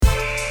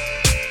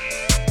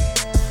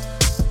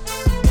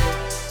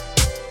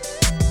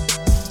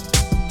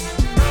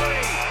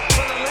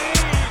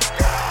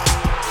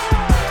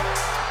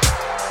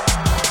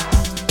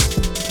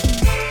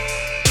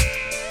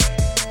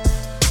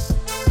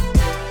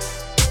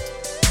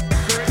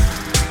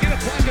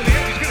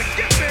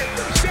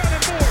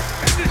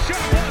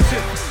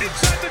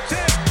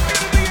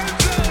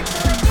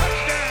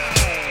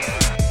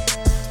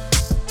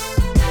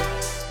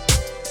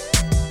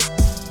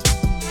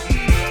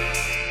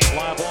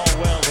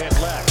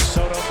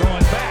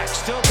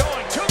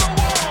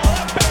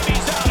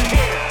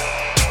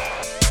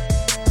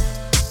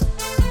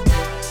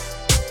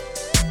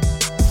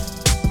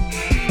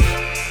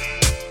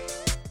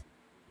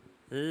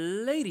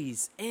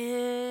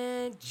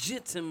and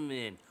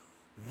gentlemen,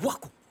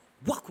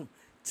 welcome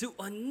to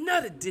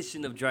another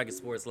edition of Dragon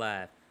Sports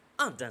Live.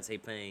 I'm Dante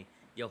Payne,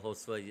 your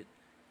host for you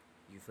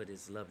for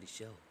this lovely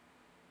show.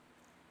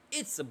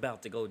 It's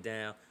about to go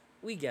down.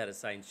 We got a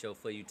exciting show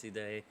for you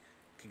today.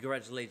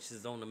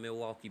 Congratulations on the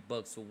Milwaukee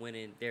Bucks for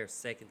winning their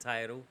second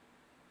title.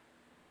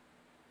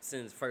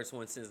 First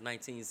one since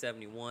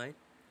 1971.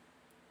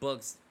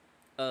 Bucks,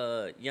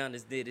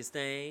 Giannis did his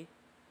thing.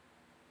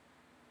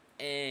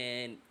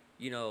 And,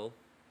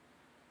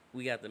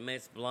 we got the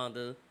Mets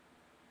Blonda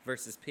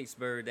versus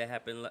Pittsburgh that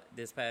happened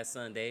this past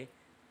Sunday,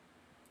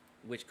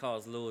 which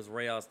caused Luis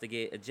Reyes to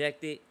get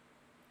ejected.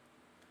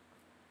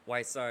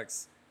 White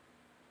Sox,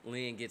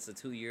 Lynn gets a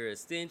 2-year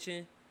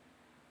extension.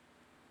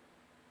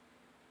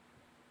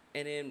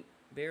 And then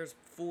Bears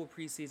full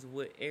preseason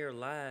will air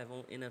live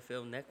on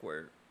NFL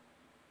Network.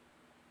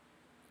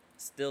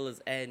 Still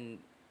is adding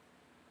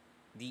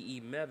D.E.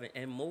 Mevin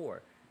and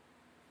more.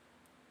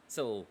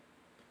 So,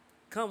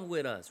 come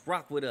with us,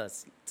 rock with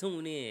us,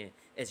 tune in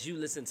as you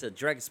listen to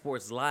Dragon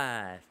Sports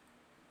Live.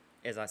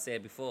 As I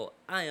said before,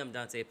 I am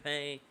Dante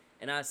Payne,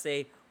 and I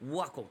say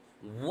welcome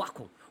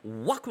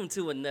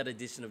to another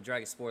edition of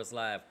Dragon Sports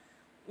Live.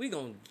 We're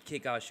going to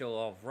kick our show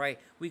off right.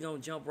 We're going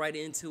to jump right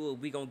into it.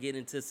 We're going to get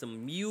into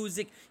some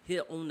music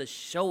here on the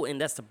show, and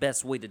that's the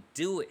best way to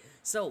do it.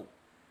 So,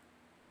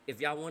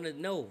 if y'all want to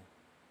know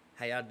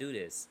how y'all do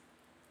this,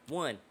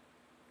 1,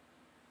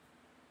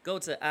 go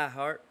to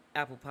iHeart,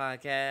 Apple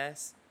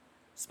Podcasts,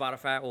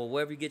 Spotify, or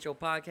wherever you get your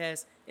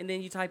podcasts, and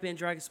then you type in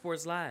Dragon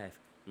Sports Live.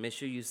 Make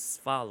sure you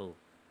follow,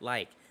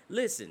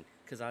 listen,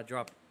 because I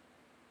drop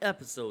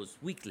episodes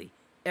weekly,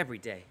 every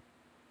day.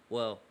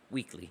 Well,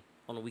 weekly,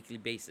 on a weekly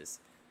basis.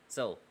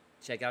 So,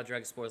 check out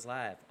Dragon Sports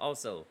Live.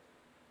 Also,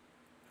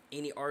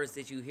 any artists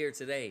that you hear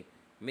today,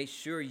 make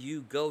sure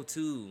you go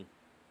to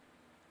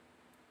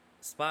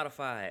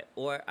Spotify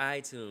or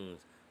iTunes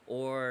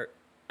or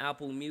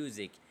Apple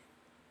Music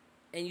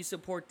and you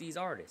support these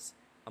artists.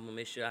 I'm going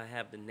to make sure I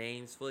have the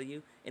names for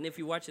you. And if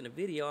you're watching the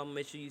video, I'm going to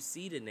make sure you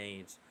see the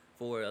names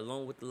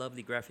along with the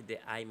lovely graphic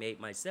that I made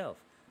myself.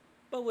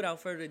 But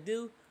without further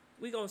ado,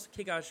 we're going to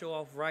kick our show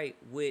off right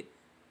with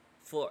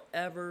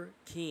Forever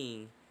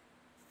King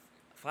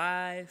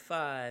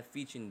 5-5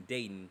 featuring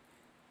Dayton.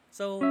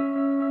 So,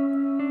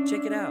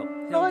 check it out.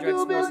 Lord,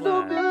 you've been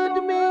so good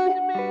to me.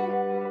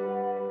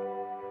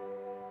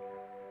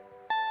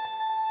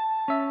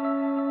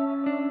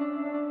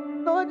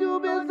 Lord,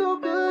 you've been so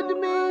good to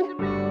me.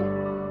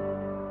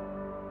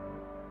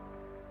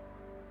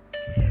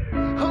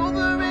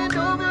 Over and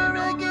over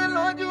again,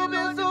 Lord, you've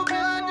been so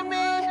good to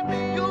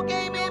me. You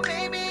gave me,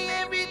 baby,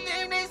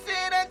 everything they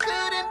said I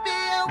couldn't be.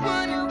 I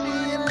wouldn't be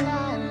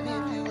alive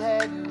if you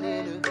hadn't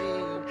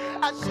intervened.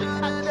 I should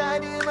have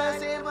died in my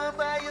sin, but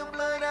by your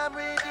blood I'm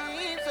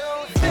redeemed.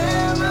 So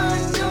there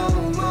are no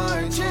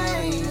more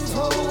chains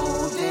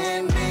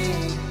holding me.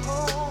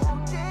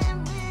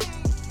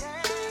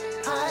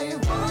 I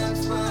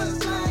once was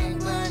blind,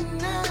 but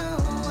now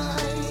I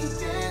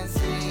can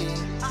see.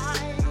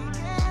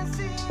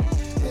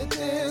 That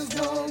there's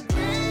no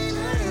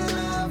greater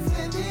love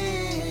than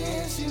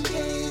this. You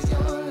gave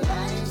your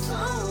life so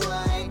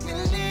I can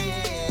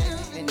live.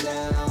 And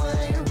now I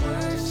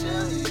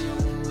worship you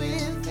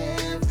with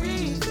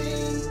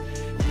everything.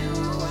 You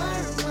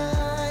are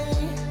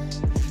mine,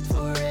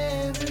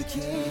 forever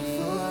King.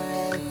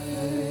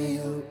 Forever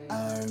you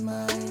are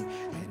mine,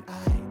 and I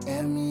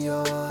am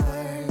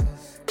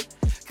yours.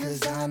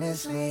 'Cause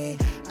honestly,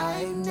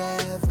 I've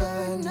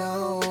never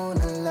known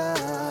a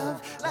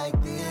love like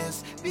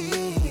this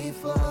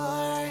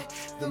before.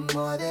 The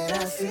more that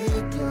I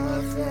seek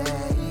your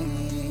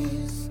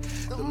face,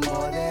 the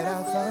more that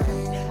I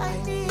find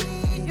I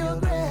need your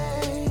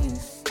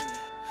grace.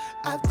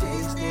 I've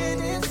tasted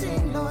and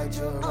seen, Lord,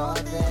 you're all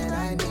that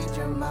I need.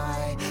 You're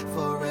my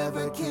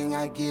forever King.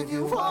 I give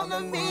you all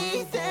of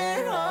me.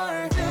 There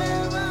are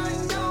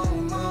no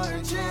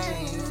more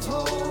chains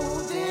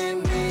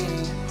holding me.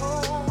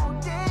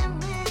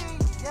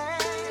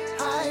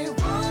 I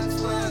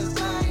once was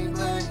blind,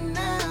 but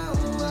now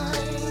I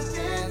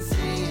can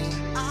see.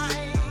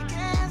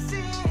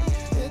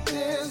 That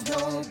there's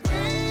no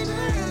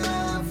greater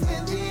love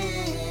than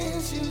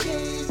this. You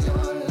gave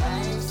your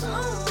life so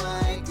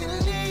I can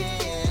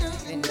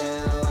live. And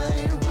now I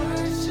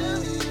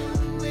worship you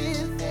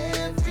with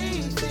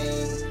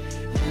everything.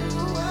 You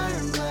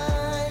are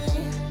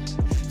mine,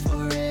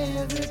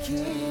 forever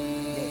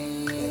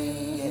King.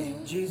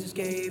 Jesus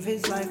gave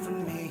his life for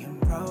me and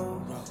rose.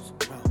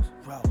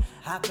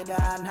 How could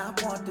I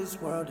not want this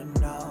world to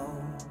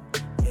know?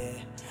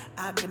 Yeah,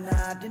 I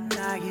cannot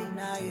deny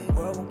it. The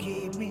world won't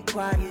keep me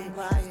quiet.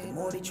 The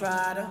more they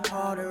try, the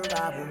harder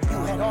I will.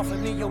 You had offered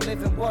me your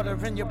living water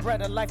and your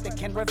bread of life that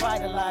can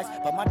revitalize.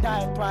 But my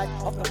diet thrives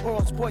off the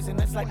world's poison,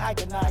 it's like I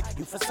denied.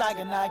 You for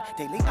cyanide,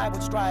 daily I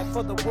would strive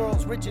for the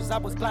world's riches. I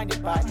was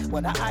blinded by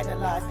what I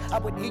idolized. I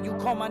would hear you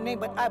call my name,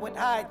 but I would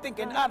hide,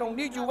 thinking I don't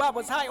need you, I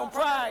was high on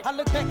pride. I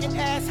look back and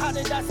ask, how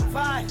did I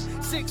survive?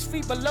 6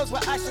 feet below's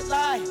where I should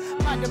lie.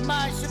 My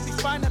demise should be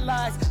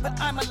finalized, but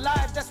I'm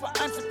alive, that's why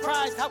I'm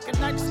surprised. How can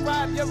I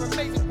describe your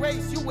amazing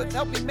grace? You have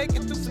helped me make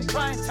it through some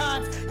trying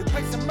times. Your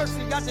grace and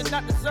mercy I did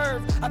not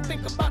deserve. I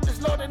think about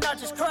this, Lord, and I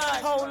just cry.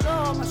 Oh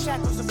Lord, my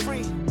shackles are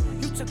free.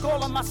 You took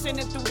all of my sin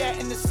and threw that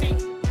in the sea.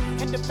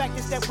 And the fact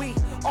is that we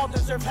all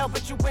deserve hell,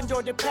 but you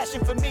endured the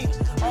passion for me.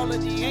 All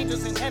of the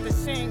angels in heaven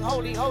sing,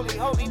 holy, holy,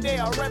 holy. They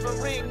are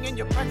revering in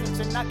your presence,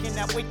 and I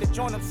cannot wait to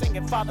join them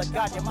singing, Father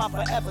God, you're my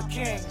forever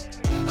King.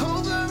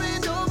 Over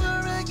and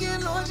over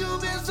again, Lord,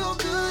 you've been so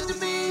good to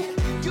me.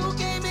 You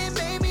gave me,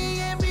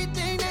 baby,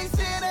 everything they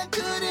said I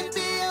couldn't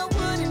be. I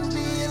wouldn't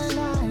be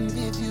alive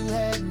if you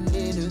hadn't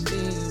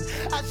intervened.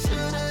 I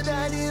should have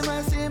died in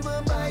my sin,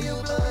 but by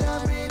your blood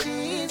I'm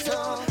redeemed.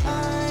 So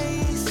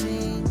I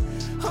sing,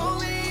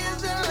 holy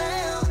is the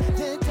Lamb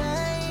that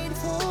died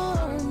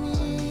for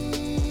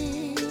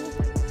me.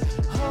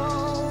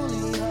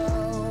 Holy,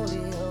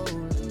 holy,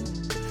 holy,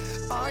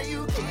 are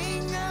you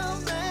King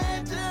of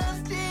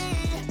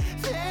majesty?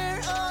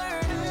 There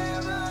are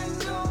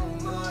no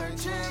more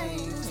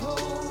chains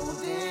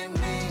holding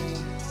me.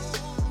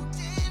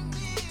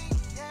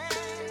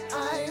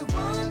 I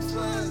once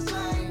was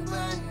blind,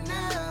 but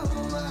now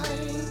I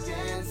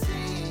can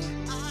see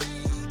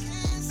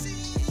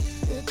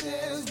that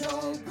there's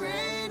no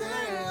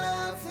greater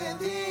love than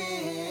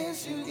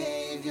this. You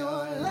gave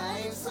your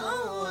life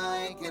so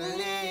I can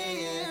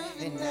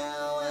live, and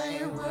now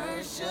I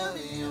worship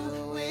you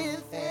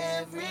with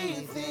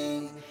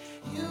everything.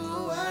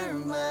 You are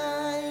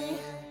my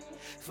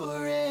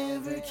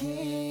forever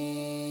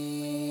King.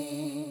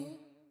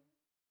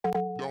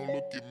 Don't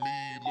look at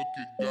me, look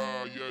at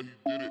God, yeah, he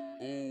did it,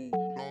 ooh.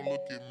 Don't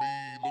look at me,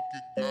 look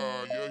at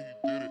God, yeah, he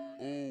did it,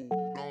 ooh.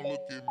 Don't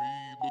look at me,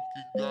 look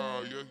at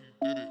God, yeah, he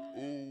did it,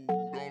 ooh.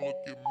 Don't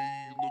look at me,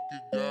 look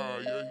at God,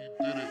 yeah, he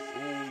did it,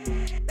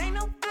 ooh. They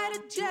know how to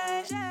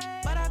judge,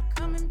 but I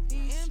come in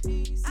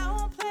peace. I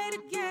won't play the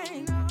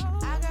game.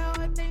 I got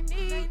what they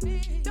need.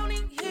 Don't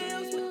need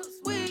heels with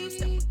weaves,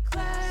 step with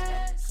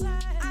class.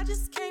 I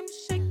just came to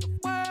shake the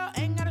world,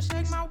 ain't gotta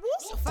shake my woo.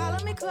 So follow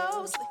me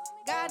closely.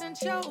 God done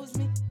chose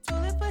me to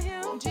live for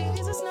Him.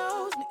 Jesus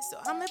knows me, so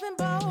I'm living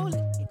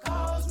boldly. He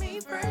calls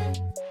me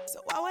friend. So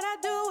why would I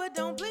do it?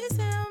 Don't please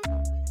Him.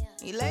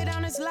 He laid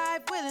down His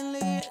life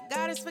willingly.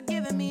 God has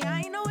forgiven me.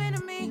 I ain't no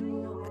enemy.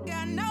 I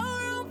got no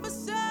room for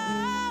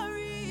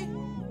sorry. I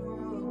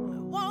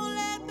won't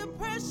let the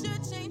pressure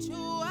change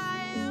who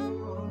I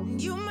am.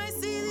 You might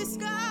see these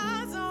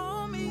scars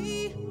on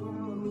me,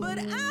 but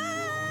I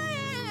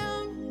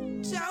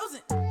am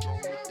chosen.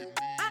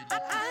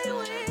 I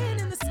win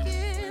in the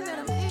skin that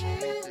I'm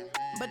in,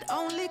 but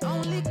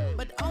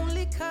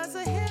only 'cause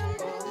of Him.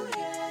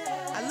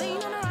 I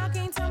lean on the rock,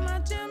 ain't tell my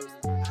gems.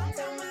 I'm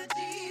telling my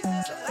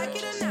Jesus. So like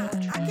it or not,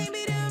 I can't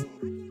beat Him.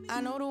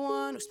 I know the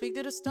one who speak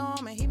to the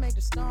storm and He make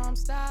the storm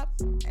stop.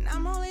 And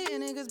I'm only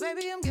in it 'cause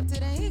baby I'm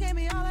gifted and He gave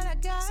me all that I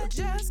got. So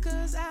just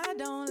 'cause I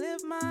don't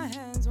lift my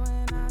hands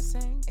when I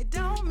sing, it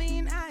don't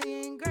mean I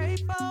ain't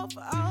grateful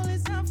for all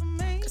He's done for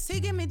me. 'Cause He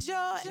give me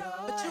joy.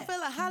 But you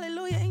feel a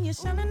hallelujah in your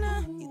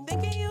shanana. You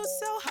thinking you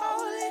so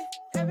holy,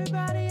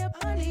 everybody up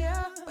under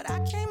ya, but I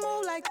can't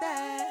move like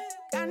that.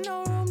 Got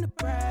no room to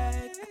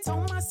brag. I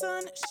told my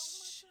son,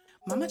 shh,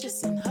 mama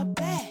just in her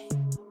bag.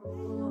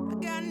 I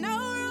got no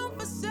room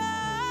for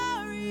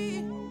sorry. I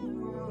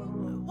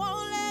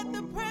won't let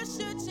the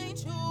pressure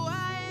change who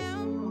I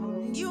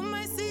am. You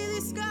might see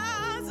these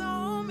scars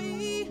on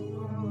me,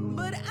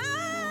 but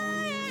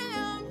I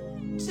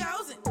am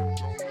chosen.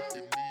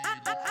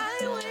 I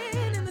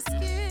win in the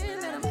skin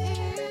that I'm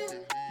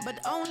in, but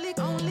only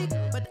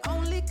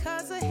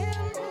 'cause of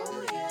Him.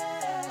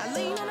 I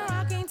lean on the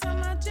rock, ain't tell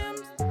my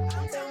gems.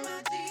 I'm telling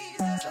my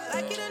Jesus. So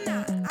like it or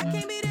not, I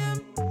can't beat Him.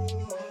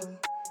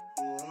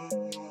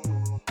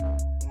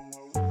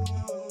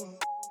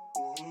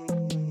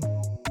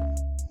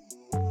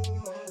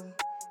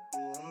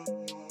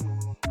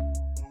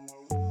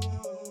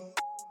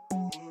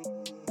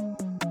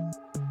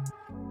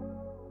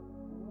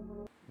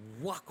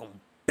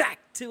 Welcome back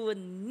to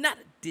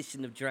another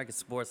edition of Dragon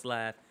Sports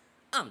Live.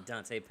 I'm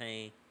Dante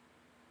Payne.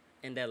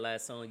 And that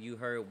last song you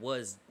heard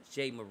was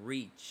J.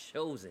 Marie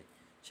Chosen.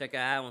 Check her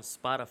out on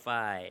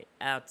Spotify,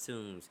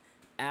 iTunes,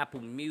 Apple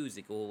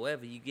Music, or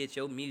wherever you get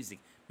your music.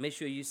 Make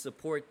sure you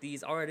support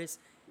these artists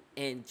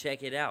and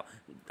check it out.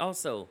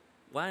 Also,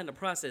 while in the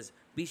process,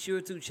 be sure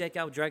to check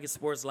out Dragon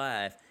Sports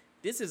Live.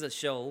 This is a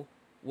show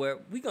where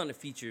we're going to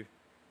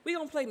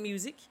play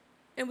music,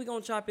 and we're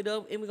going to chop it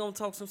up, and we're going to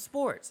talk some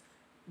sports.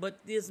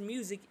 But this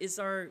music is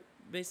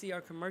basically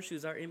our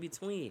commercials are in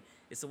between.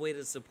 It's a way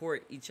to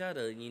support each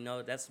other. You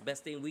know, that's the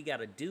best thing we got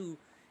to do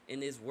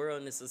in this world,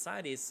 in this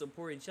society, is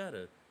support each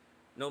other.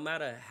 No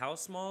matter how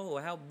small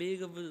or how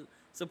big of a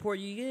support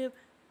you give,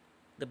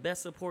 the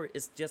best support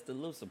is just a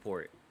little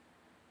support.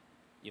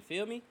 You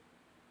feel me?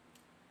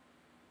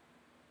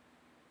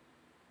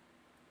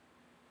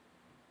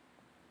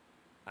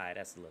 All right,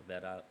 that's a little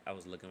better. I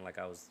was looking like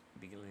I was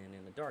beginning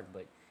in the dark.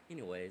 But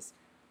anyways,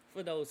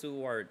 for those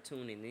who are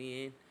tuning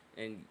in,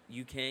 and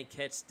you can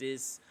catch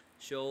this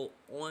show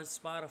on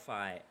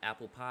Spotify,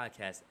 Apple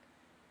Podcasts,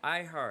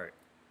 iHeart,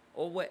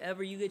 or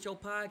wherever you get your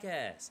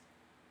podcast.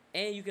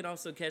 And you can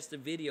also catch the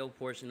video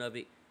portion of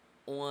it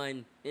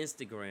on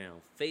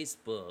Instagram,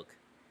 Facebook,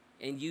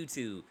 and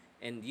YouTube.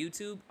 And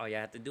YouTube, all you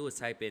have to do is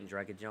type in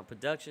Dragon Jump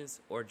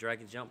Productions or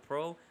Dragon Jump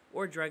Pro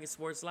or Dragon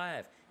Sports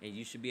Live, and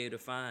you should be able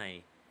to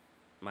find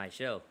my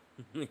show.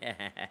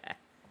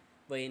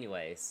 But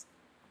anyways,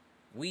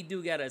 we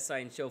do got an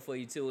exciting show for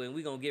you too, and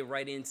we're going to get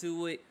right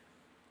into it.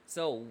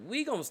 So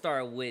we're going to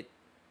start with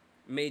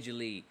Major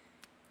League.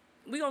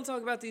 We're going to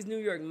talk about these New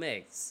York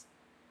Mets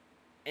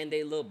and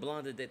they little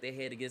blunder that they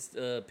had against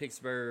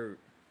Pittsburgh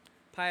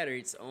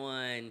Pirates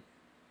on,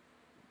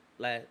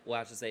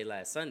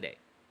 last Sunday.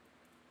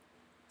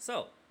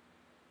 So,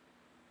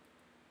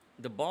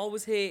 the ball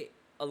was hit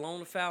along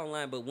the foul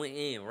line but went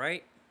in,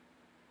 right?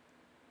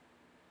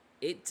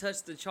 It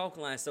touched the chalk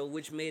line, so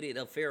which made it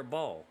a fair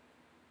ball.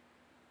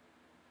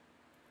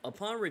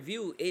 Upon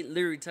review, it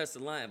literally touched the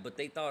line, but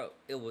they thought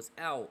it was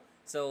out.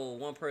 So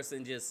one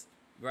person just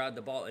grabbed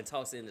the ball and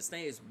tossed it in the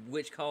stands,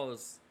 which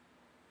caused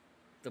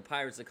the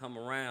Pirates to come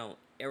around,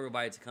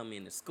 everybody to come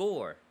in and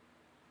score.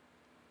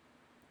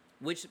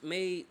 Which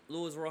made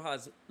Luis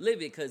Rojas livid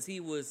because he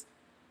was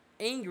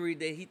angry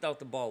that he thought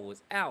the ball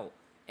was out.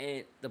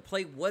 And the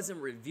play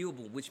wasn't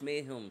reviewable, which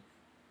made him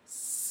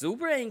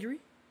super angry.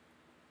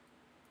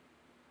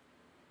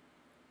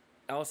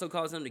 It also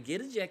caused him to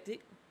get ejected.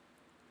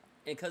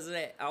 And because of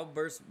that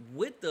outburst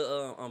with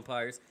the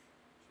umpires,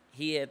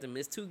 he had to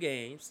miss 2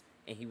 games,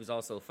 and he was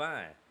also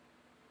fined.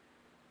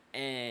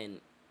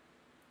 And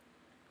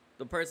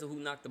the person who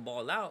knocked the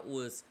ball out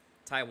was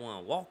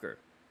Taijuan Walker.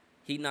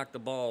 He knocked the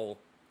ball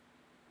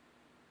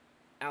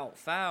out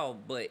foul,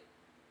 but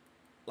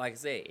like I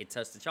said, it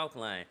touched the chalk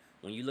line.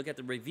 When you look at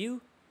the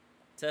review,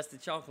 touched the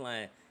chalk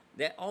line.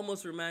 That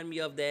almost reminded me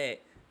of the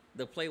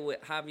play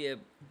with Javier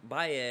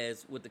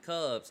Baez with the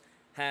Cubs,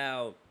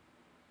 how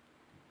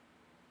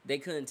they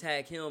couldn't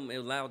tag him and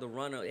allow the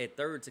runner at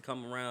third to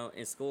come around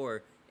and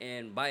score,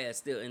 and Baez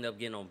still ended up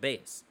getting on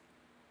base,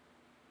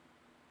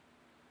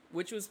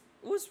 which was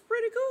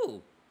pretty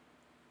cool.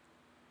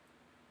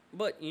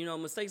 But,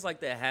 mistakes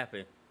like that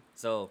happen.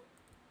 So,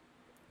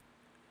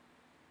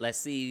 let's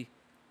see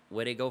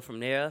where they go from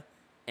there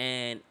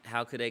and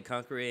how could they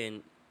conquer it.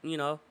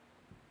 And,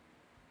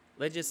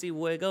 let's just see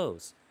where it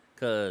goes.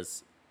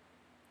 Because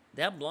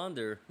that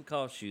blunder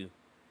cost you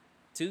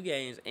 2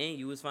 games and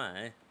you was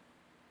fine.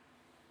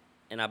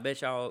 And I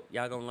bet y'all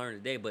gonna learn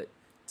today. But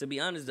to be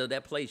honest, though,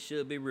 that play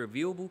should be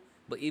reviewable.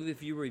 But even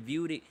if you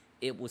reviewed it,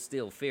 it was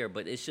still fair.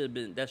 But that should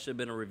have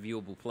been a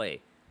reviewable play.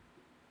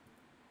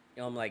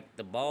 I'm like,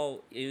 the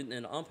ball, and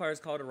the umpires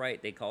called it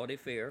right. They called it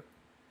fair.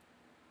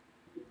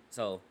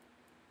 So,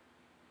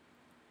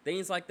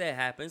 things like that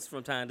happens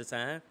from time to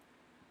time.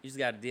 You just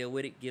got to deal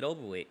with it, get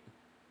over with.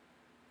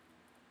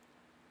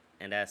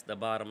 And that's the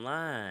bottom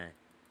line.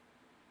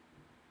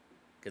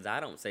 Because I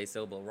don't say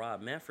so, but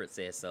Rob Manfred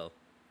says so.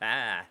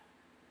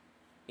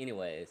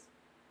 Anyways,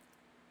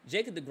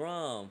 Jacob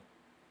deGrom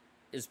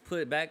is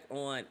put back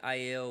on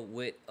IL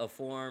with a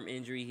forearm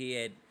injury. He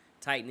had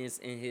tightness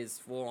in his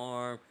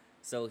forearm.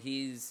 So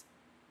he's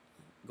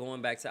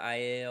going back to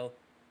IL,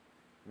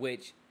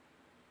 which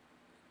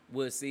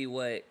we'll see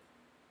what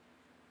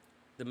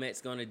the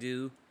Mets going to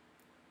do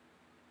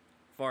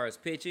as far as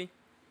pitching.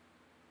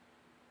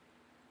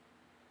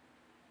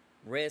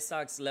 Red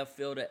Sox left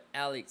fielder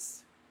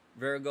Alex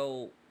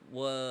Verdugo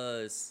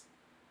was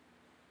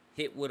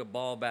hit with a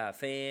ball by a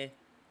fan,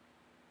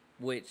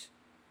 which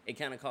it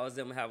kind of caused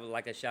them to have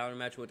like a shouting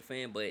match with the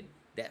fan, but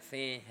that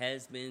fan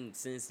has been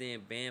since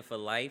then banned for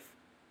life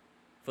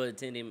for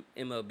attending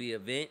MLB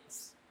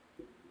events,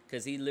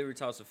 because he literally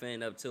tossed a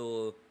fan up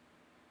to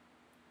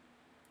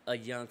a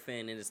young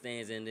fan in the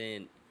stands, and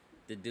then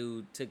the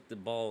dude took the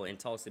ball and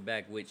tossed it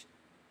back, which,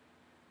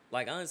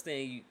 like, I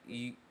understand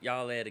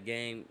y'all at a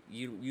game,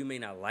 you may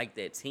not like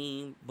that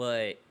team,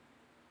 but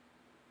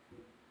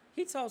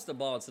he tossed the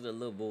ball to the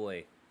little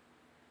boy.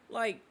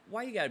 Like,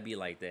 why you gotta be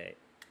like that?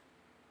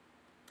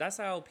 That's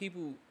why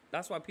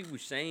people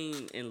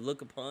shame and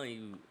look upon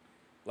you.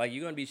 Like,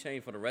 you're going to be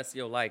shamed for the rest of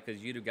your life because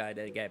you're the guy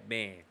that got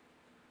banned.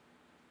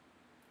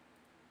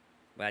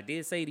 But I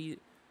did say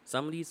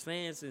some of these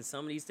fans and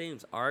some of these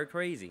teams are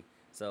crazy.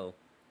 So,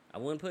 I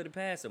wouldn't put it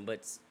past them.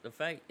 But the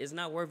fact, it's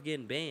not worth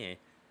getting banned.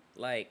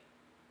 Like,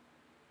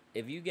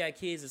 if you got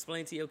kids,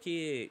 explain to your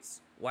kids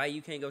why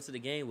you can't go to the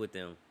game with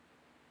them.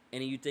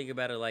 And then you think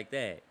about it like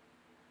that.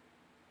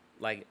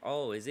 Like,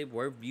 oh, is it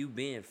worth you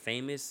being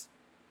famous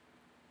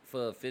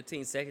for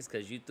 15 seconds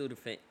because you threw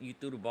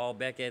the ball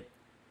back at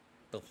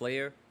the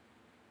player?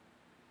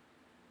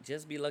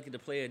 Just be lucky the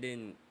player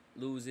didn't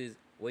lose his...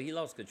 Well, he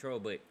lost control,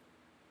 but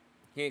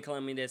he ain't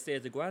climbing that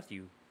stairs to go after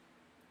you.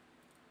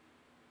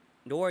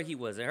 Nor he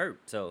wasn't hurt,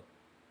 so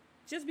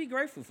just be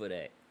grateful for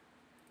that.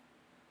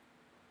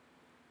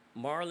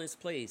 Marlins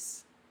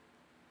Place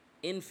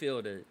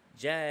infielder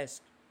Jazz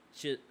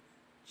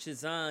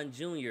Chisholm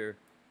Jr.,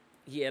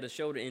 he had a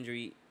shoulder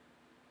injury.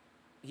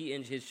 He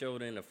injured his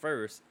shoulder in the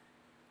first.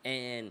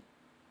 And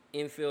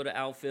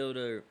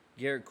outfielder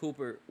Garrett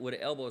Cooper with an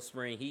elbow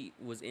sprain, he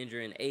was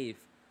injured in the 8th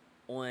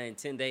on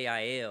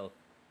 10-day IL.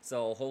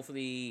 So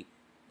hopefully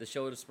the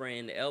shoulder sprain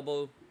and the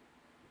elbow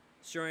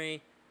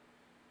strain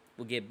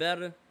will get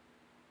better.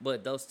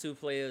 But those two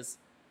players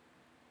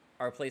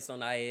are placed on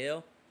the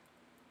IL.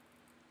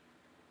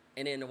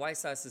 And then the White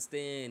Sox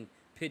extend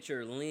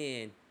pitcher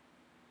Lynn,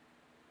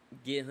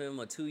 give him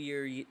a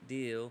 2-year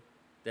deal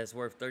that's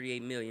worth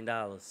 $38 million.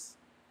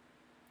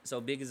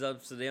 So big is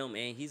up to them.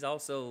 And he's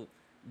also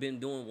been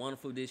doing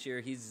wonderful this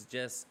year. He's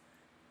just,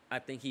 I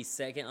think he's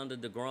second under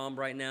DeGrom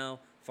right now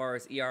as far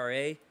as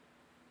ERA.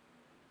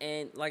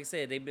 And like I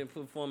said, they've been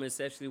performing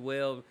exceptionally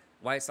well.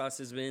 White Sox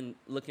has been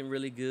looking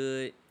really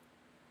good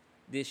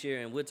this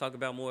year. And we'll talk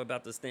about more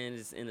about the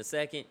standings in a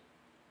second.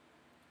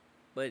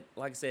 But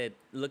like I said,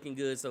 looking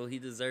good, so he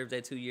deserves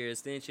that 2-year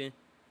extension.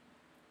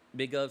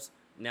 Big ups.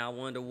 Now I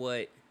wonder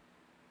what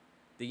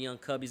the young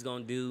Cubbies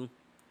going to do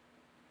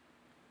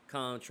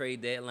come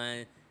trade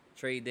deadline.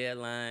 Trade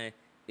deadline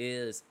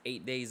is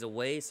 8 days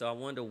away, so I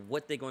wonder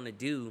what they're going to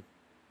do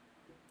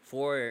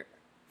for as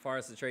far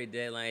as the trade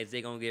deadline. Is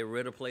they going to get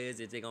rid of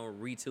players? Is they going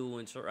to retool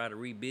and try to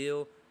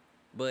rebuild?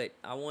 But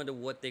I wonder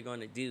what they're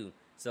going to do.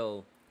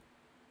 So,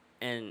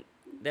 and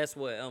that's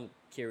what I'm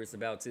curious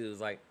about too,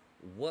 is like,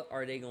 what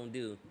are they going to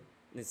do?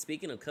 And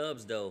speaking of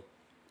Cubs, though,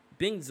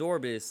 Bing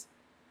Zorbis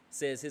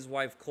says his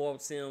wife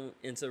coaxed him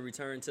into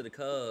return to the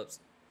Cubs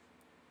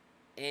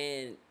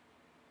and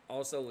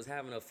also was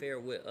having an affair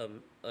with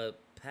a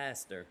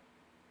pastor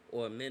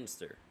or a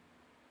minister,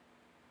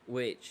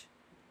 which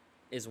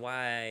is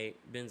why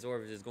Ben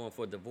Zorbis is going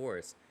for a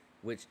divorce,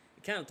 which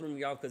kind of threw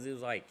me off because it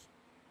was like,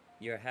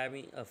 you're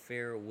having an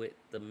affair with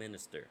the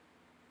minister.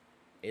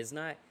 It's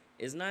not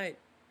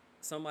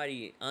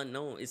somebody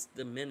unknown. It's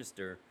the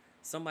minister.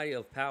 Somebody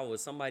of power,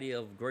 somebody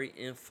of great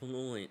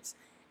influence.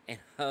 And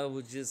I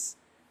was just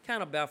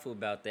kind of baffled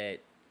about that.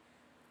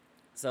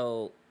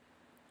 So,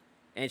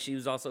 and she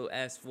was also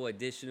asked for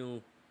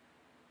additional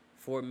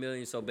 $4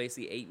 million, so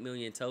basically $8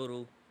 million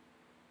total.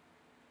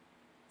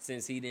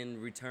 Since he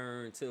didn't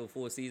return to a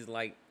full season,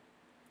 like,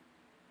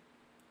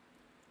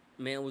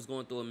 man was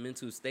going through a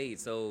mental state,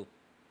 so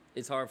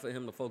it's hard for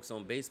him to focus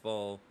on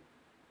baseball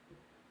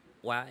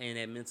while in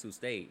that mental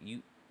state.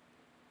 You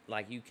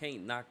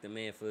can't knock the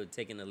man for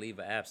taking a leave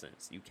of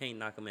absence. You can't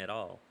knock him at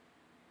all.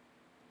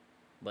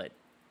 But,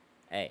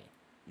 hey,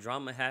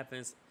 drama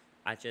happens.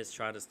 I just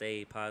try to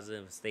stay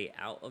positive, stay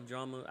out of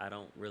drama. I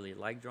don't really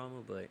like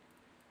drama, but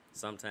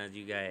sometimes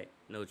you got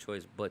no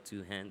choice but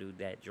to handle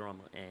that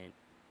drama. And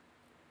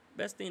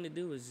best thing to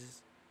do is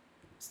just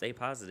stay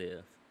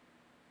positive.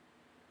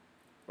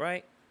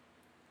 Right?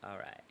 All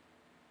right.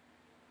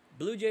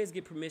 Blue Jays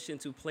get permission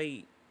to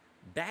play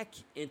back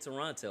in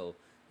Toronto.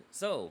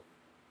 So,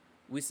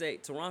 we say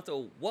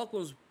Toronto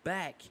welcomes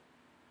back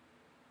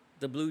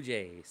the Blue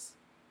Jays.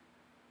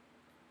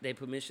 Their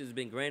permission has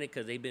been granted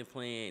because they've been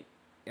playing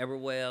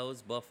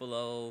Everwells,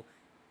 Buffalo,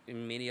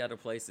 and many other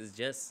places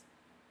just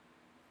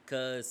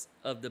because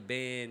of the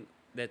ban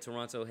that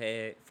Toronto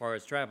had as far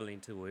as traveling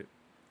to it.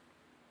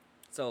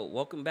 So,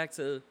 welcome back.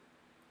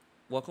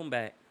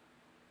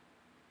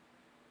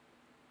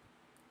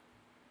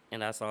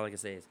 And that's all I can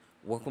say is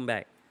welcome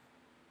back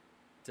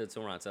to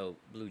Toronto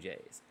Blue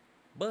Jays.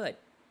 But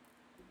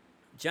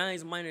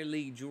Giants minor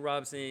league Drew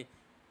Robinson,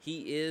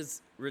 he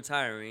is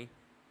retiring,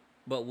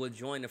 but will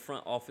join the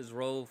front office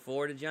role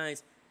for the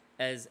Giants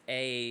as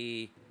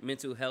a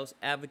mental health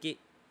advocate.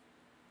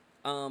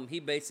 He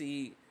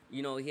basically,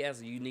 he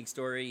has a unique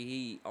story.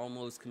 He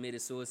almost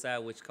committed suicide,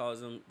 which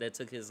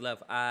took his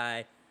left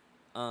eye.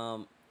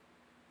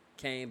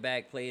 Came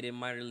back, played in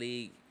minor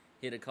league,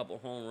 hit a couple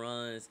home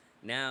runs.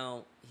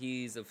 Now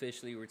he's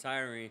officially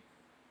retiring,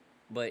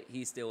 but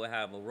he still will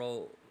have a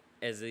role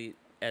as a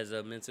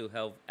mental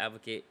health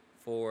advocate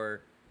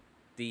for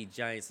the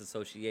Giants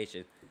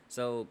Association.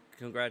 So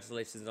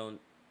congratulations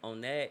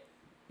on that.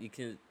 You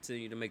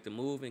continue to make the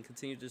move and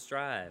continue to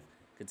strive.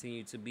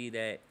 Continue to be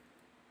that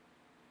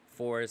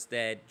force,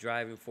 that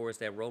driving force,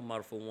 that role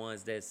model for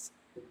ones that's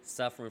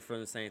suffering from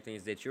the same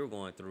things that you're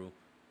going through.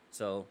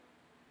 So,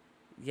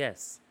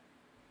 yes.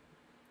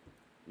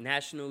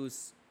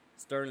 Nationals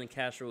Sterling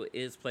Castro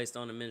is placed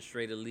on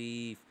administrative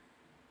leave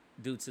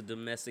due to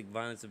domestic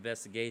violence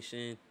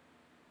investigation.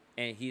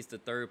 And he's the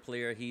third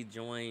player. He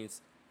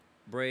joins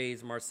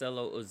Braves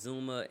Marcelo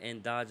Ozuna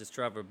and Dodgers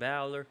Trevor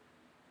Bauer.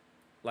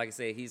 Like I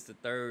said, he's the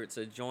third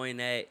to join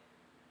that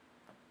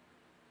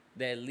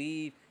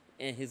leave,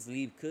 and his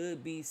leave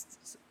could be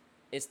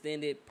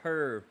extended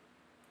per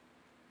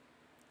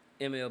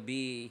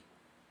MLB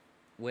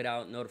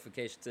without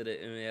notification to the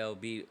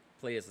MLB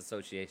Players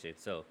Association.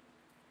 So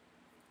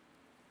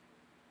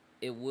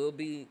it will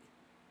be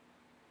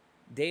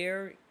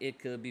there. It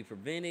could be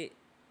prevented.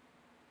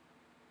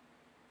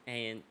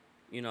 And,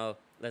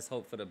 let's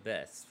hope for the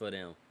best for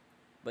them.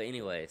 But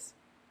anyways,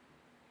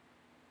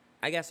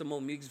 I got some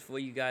more music for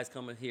you guys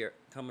coming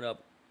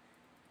up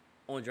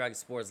on Dragon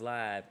Sports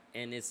Live,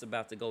 and it's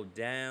about to go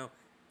down.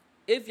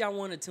 If y'all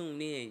want to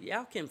tune in,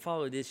 y'all can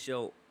follow this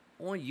show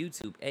on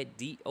YouTube at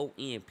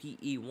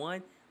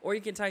DONPE1, or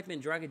you can type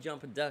in Dragon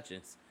Jump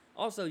Productions.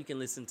 Also, you can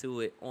listen to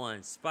it on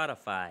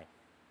Spotify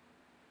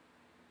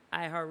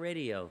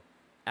iHeartRadio,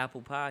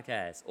 Apple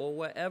Podcasts, or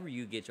wherever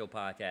you get your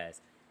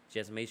podcasts.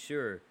 Just make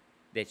sure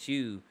that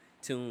you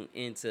tune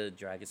into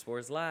Dragon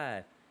Sports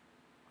Live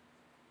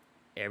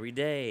every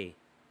day.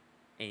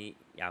 And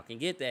y'all can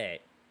get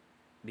that.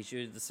 Be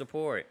sure to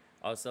support.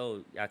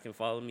 Also, y'all can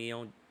follow me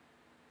on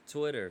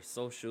Twitter,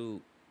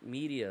 social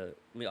media,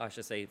 I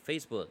should say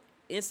Facebook,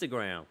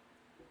 Instagram,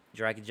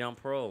 Dragon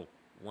Jump Pro,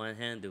 one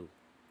handle.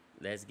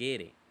 Let's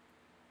get it.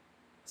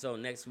 So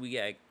next we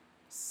got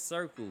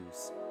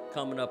Circles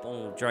coming up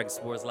on Dragon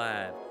Sports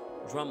Live.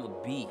 Drummer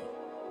B.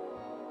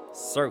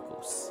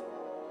 Circles.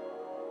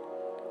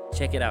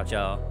 Check it out,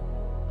 y'all.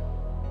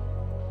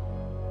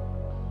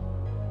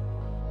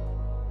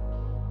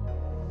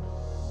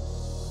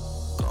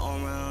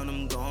 Going round,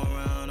 I'm going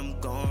round, I'm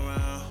going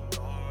round.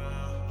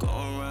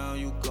 Going round,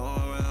 you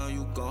going round,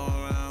 you going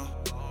round.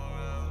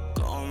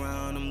 Going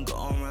round, I'm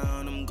going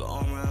round, I'm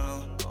going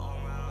round.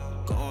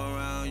 Going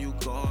round, you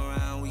going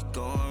round, we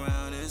going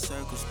round in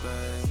circles,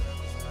 babe.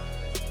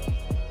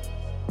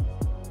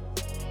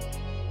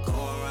 Going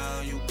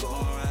round, you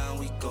going round,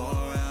 we going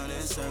round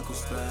in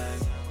circles,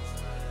 babe.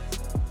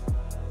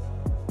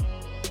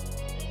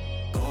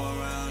 Going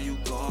round, you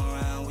going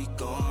round, we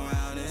going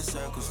round in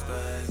circles,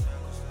 babe.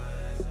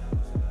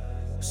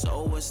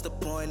 So what's the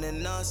point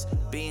in us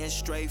being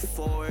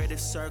straightforward if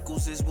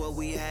circles is what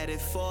we had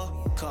it for?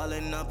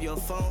 Calling up your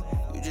phone,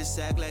 you just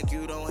act like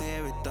you don't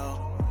hear it though.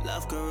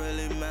 Love could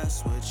really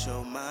mess with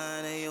your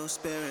mind and your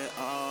spirit.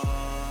 Oh,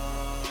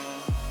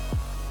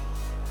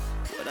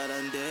 what I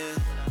done did.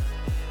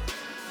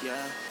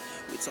 Yeah,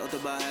 we talked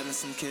about having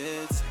some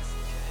kids.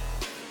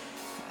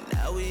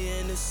 Now we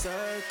in the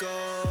circle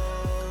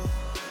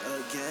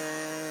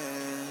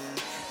again.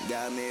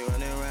 Got me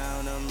running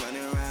around, I'm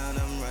running around,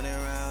 I'm running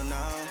around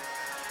now.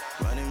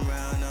 Running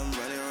around, I'm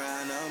running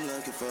around, I'm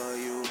looking for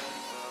you.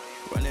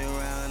 Running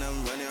around,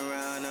 I'm running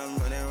around, I'm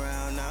running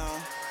around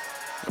now.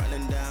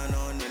 Running down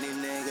on any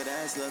nigga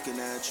that's looking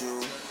at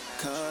you.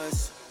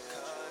 Cause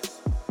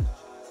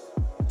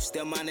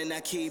still minding I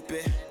keep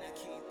it.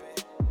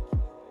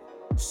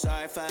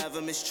 Sorry if I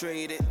ever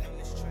mistreated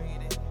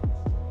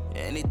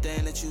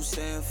anything that you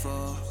stand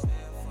for.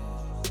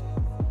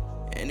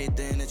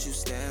 Anything that you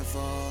stand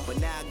for. But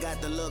now I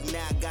got the look,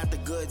 now I got the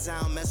goods. I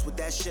don't mess with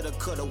that shit or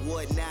coulda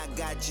would. Now I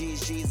got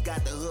G's,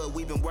 got the hood.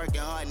 We been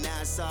working hard,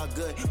 now it's all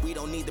good. We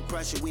don't need the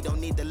pressure, we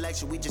don't need the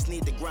lecture. We just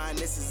need the grind,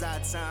 this is our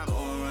time.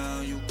 Going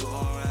around, you going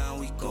around,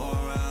 we going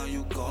around,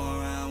 you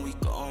going around, we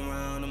going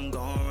around. I'm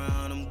going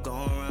around, I'm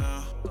going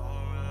around.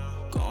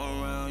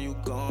 Going around, you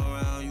going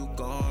around, you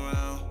going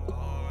around.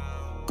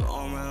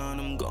 Going around,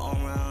 I'm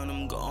going around,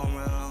 I'm going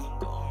around.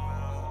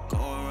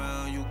 Going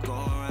around, you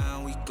going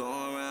around, we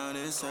going around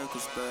in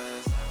circles,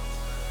 babe.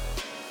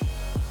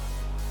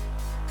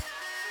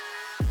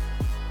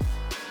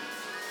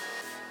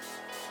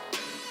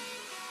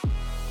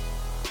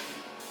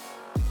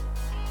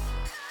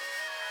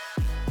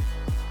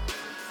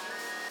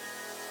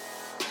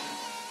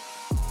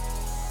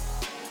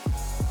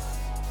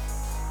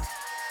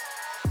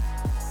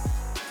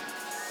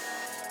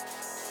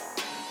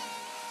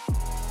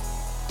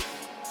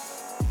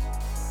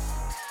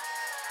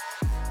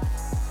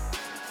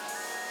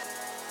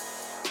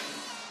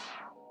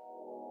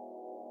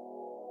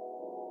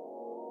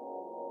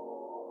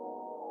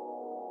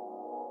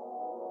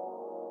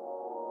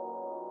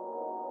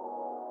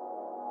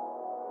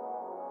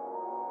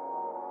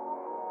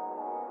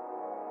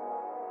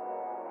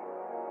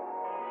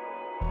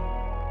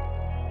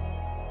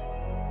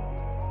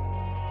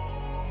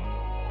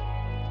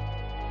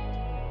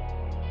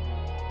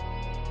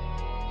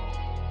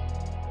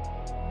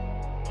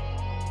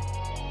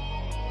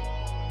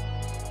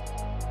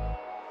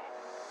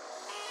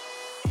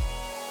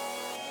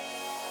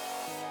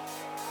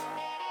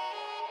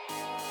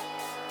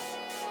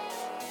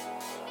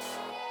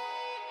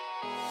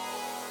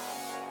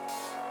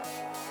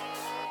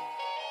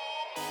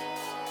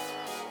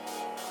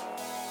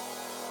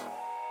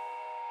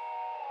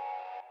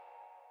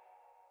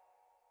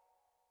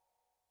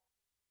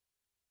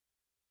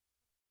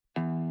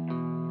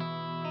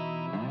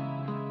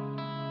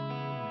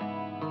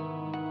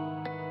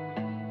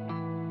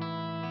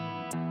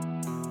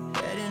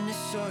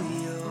 Saw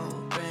you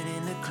right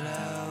in the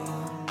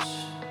clouds.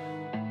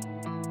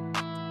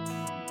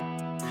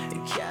 A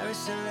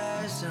carousel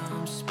as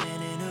I'm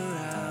spinning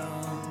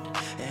around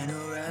and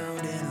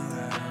around and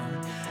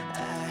around.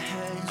 I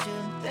had you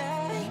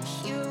like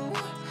you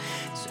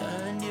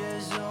turned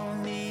yours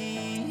on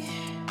me.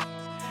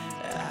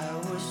 I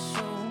was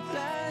so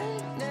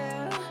blind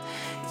now,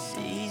 it's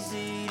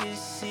easy to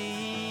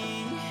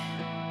see.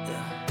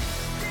 Yeah.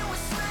 They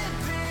were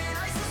slipping,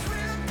 I was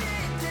real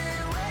deep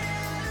there. Where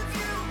have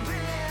you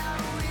been? I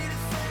don't need a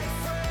fake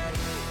friend.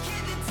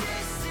 Keep the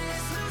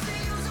distance,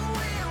 losing you's a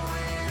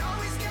win-win.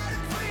 Always gotta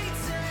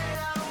pretend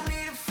I don't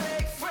need a fake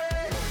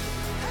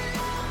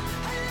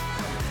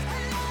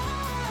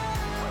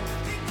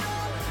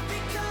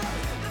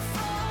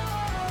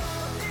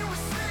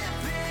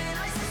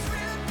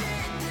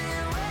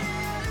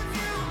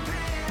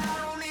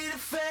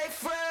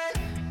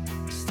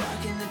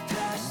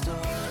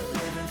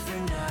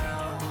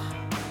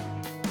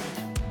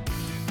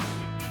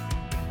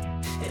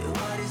And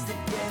what is the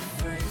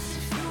difference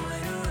if you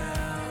went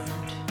around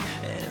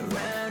and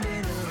around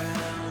and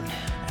around?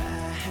 I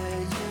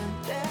heard you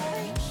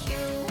like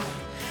you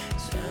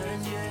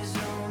turned yours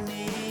on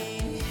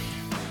me.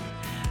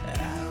 I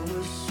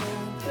was so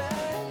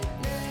bad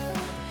now,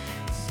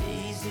 it's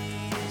easy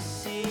to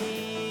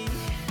see.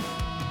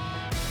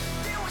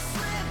 Then we're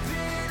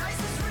slipping,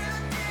 ice is real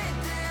thin,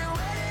 then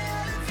where the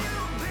hell have you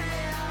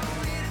been? I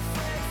don't need a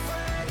fake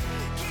friend,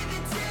 keep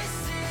your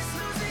distance,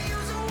 losing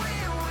you's a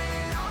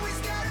win-win, always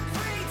gotta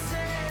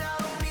pretend. I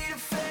don't need a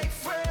fake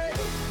friend.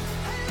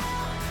 Hello,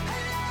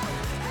 hello,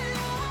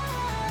 hello,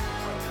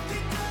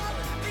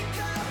 pick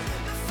up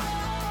the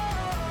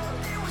phone.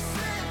 Then we're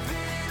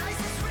slipping,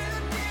 ice is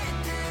real thin,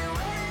 then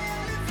where the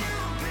hell have you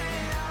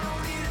been? I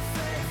don't need a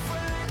fake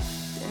friend.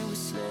 Then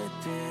we're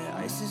slipping,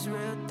 ice is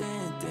real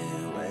thin,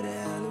 then where the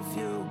hell have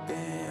you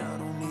been? I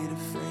don't need a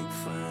fake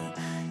friend,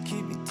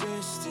 keep your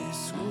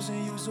distance,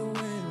 losing you's a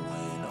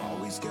win-win,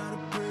 always gotta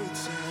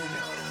pretend.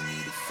 I don't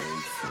need a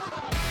fake friend.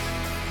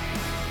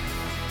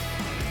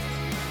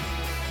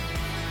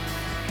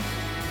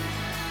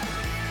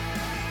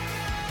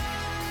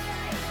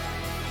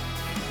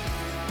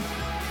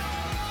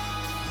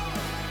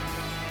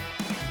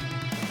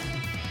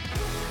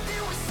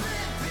 Then we're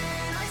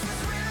slipping, ice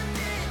is real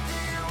thin,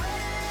 then where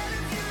the hell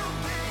have you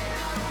been?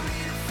 I don't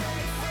need a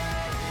fake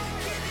friend,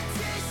 keep your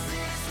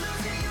distance,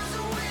 losing you's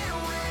a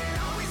win-win,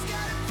 always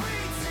gotta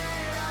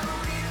pretend. I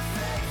don't need a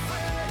fake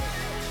friend.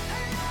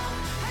 Hello,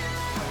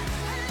 hello,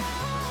 hello,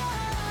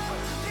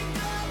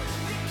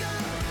 pick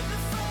up the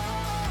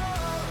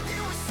phone.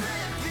 Then we're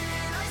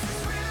slipping, ice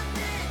is real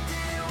thin,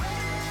 then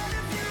where the hell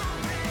have you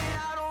been?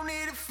 I don't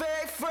need a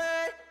fake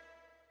friend.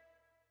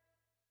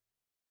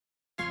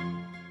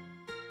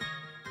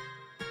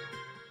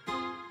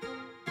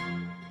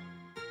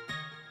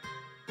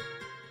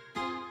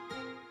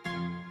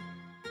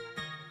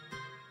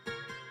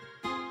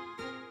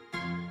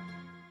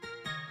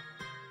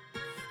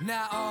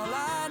 Now all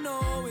I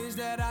know is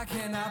that I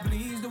cannot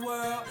please the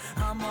world.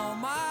 I'm on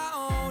my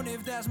own,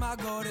 if that's my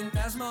goal, then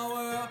that's my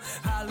world.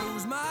 I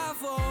lose my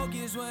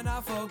focus when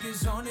I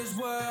focus on this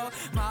world.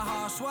 My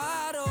heart's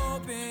wide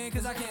open,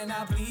 cause I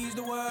cannot please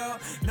the world.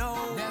 No,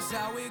 that's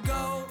how it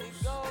goes.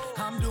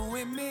 I'm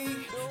doing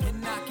me,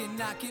 and I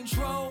cannot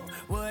control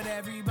what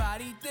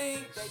everybody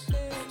thinks.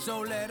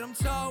 So let them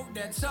talk,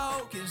 that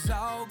talk is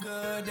all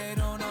good. They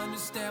don't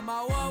understand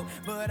my woe,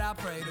 but I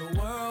pray the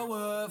world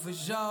would for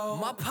sure.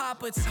 My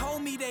papa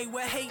told me they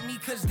would hate me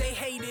cause they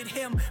hated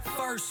him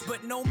first.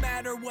 But no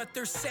matter what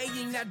they're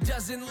saying, that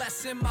doesn't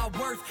lessen my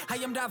worth. I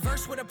am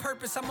diverse with a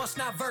purpose, I must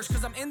not verse,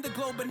 cause I'm in the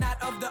globe but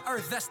not of the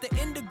earth. That's the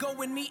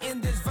indigo in me in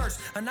this verse.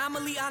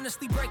 Anomaly,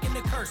 honestly breaking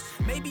the curse.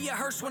 Maybe it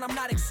hurts when I'm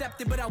not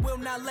accepted, but I will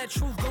not let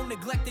truth go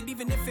neglected,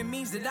 even if it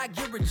means that I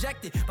get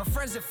rejected. My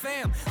friends and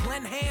fam,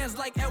 lend hands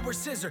like Edward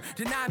Scissor.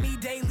 Deny me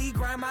daily,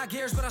 grind my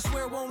gears, but I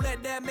swear won't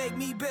let that make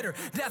me bitter.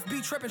 Death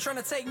be tripping, trying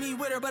to take me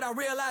with her, but I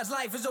realize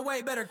life is a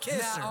way better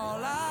kisser. Now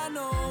all I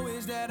know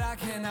is that I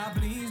cannot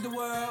please the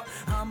world.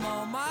 I'm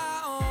on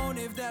my own,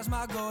 if that's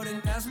my goal,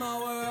 then that's my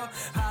world.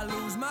 I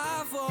lose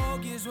my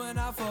focus when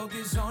I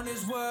focus on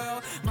this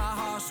world. My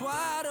heart's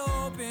wide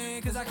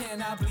open, cause I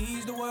cannot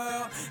please the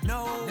world.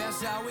 No,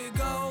 that's how it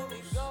goes.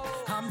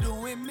 I'm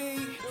doing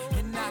me,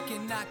 and I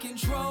cannot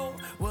control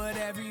what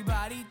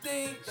everybody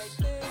thinks.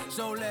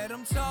 So let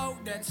them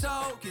talk, that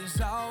talk is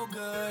all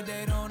good.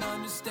 They don't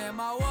understand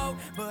my woe,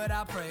 but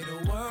I pray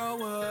the world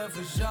would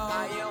for sure.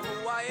 I am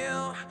who I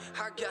am,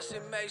 I guess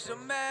it makes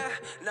them mad.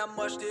 Not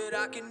much that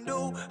I can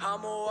do,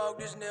 I'ma walk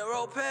this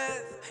narrow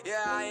path.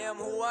 Yeah, I am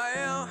who I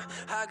am,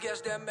 I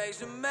guess that makes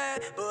them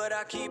mad. But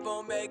I keep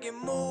on making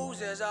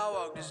moves as I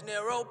walk this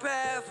narrow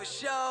path for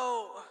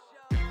sure.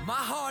 My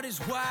heart is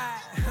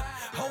wide,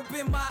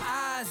 open my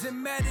eyes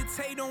and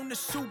meditate on the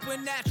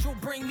supernatural.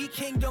 Bring me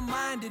kingdom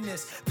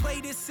mindedness.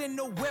 Play this in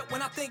the whip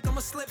when I think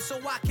I'ma slip so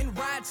I can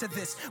ride to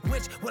this,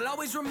 which will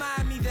always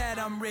remind me that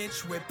I'm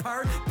rich with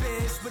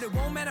purpose. But it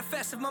won't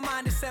manifest if my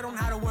mind is set on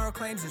how the world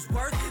claims it's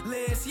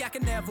worthless. See, I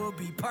can never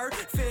be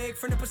perfect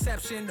from the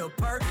perception of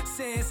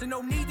person, so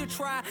no need to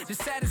try to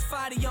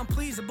satisfy the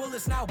unpleasable,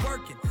 it's not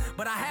working.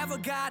 But I have a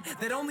God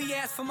that only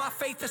asks for my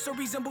faith, that's a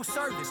reasonable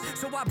service.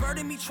 So why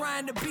burden me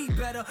trying to be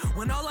better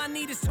when all I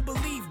need is to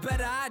believe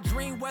better? I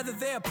dream whether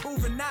they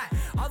approve or not,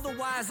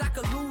 otherwise I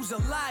could lose a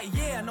lot.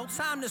 Yeah, no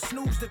time to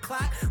snooze the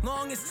clock,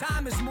 long as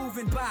time is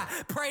moving by.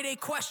 Pray they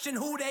question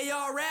who they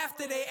are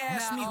after they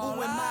ask me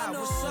who am I.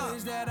 What's up?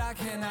 Is that I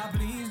cannot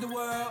please the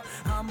world.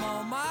 I'm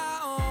on my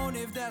own,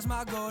 if that's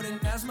my goal, then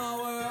that's my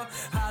world.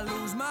 I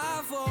lose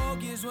my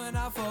focus when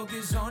I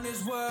focus on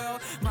this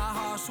world. My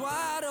heart's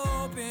wide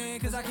open,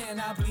 cause I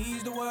cannot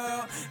please the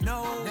world.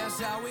 No, that's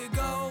how it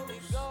goes.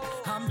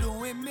 I'm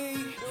doing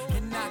me,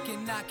 and and I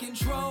cannot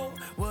control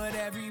what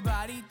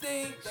everybody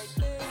thinks.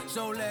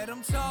 So let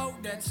them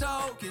talk, that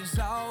talk is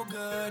all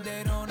good.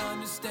 They don't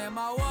understand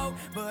my woe,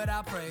 but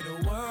I pray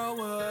the world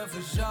would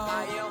for sure.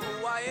 I am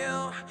who I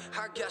am,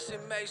 I guess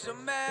it makes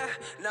them mad.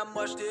 Not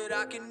much that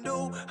I can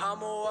do,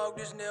 I'ma walk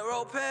this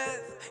narrow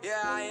path.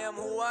 Yeah, I am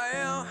who I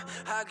am,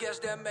 I guess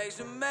that makes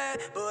them mad.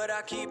 But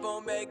I keep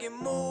on making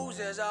moves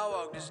as I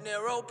walk this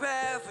narrow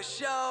path for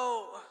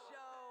sure.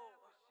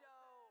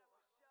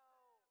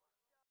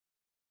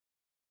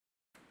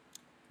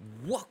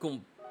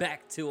 Welcome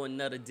back to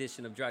another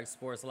edition of Drag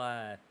Sports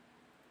Live.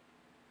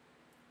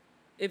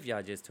 If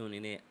y'all just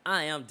tuning in,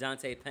 I am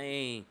Dante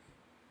Payne.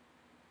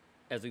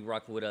 As we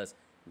rock with us.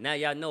 Now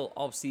y'all know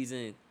off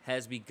season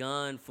has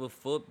begun for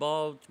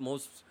football.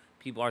 Most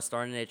people are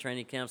starting at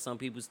training camp. Some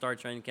people start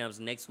training camps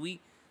next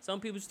week. Some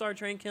people start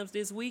training camps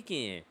this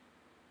weekend.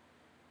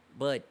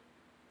 But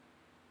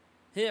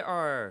here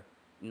are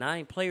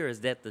 9 players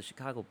that the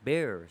Chicago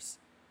Bears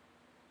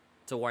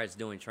to watch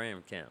doing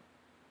training camp.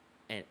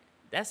 And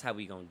that's how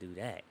we gonna do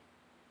that.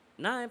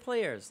 9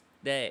 players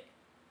that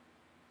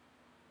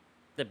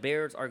the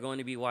Bears are going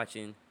to be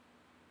watching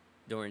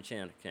during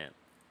training camp.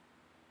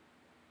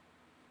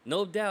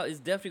 No doubt, it's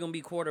definitely going to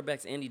be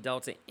quarterbacks Andy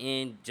Dalton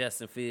and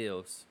Justin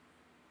Fields.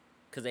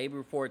 Because they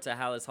report to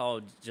Hallis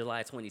Hall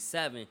July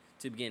 27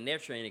 to begin their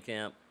training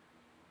camp.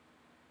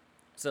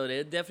 So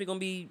they're definitely going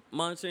to be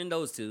monitoring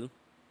those two.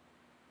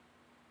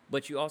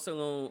 But you also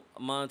going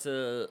to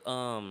monitor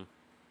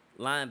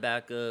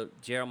linebacker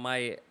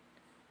Jeremiah.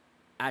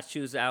 I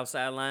choose the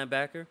outside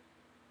linebacker.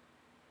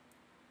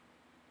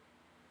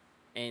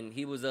 And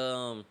he was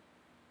a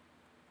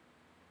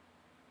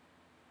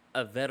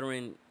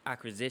veteran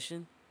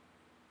acquisition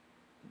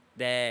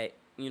that,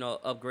 you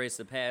know, upgrades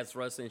the pass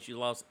rush since you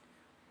lost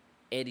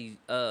Prince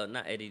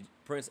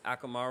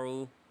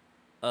Akamaru,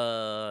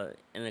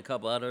 and a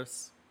couple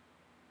others.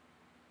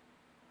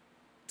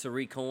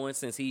 Tariq Cohen,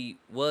 since he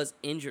was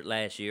injured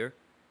last year,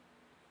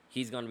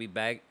 he's going to be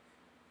back,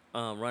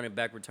 running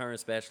back return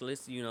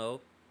specialist, you know.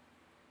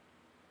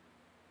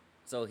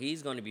 So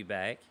he's going to be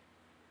back.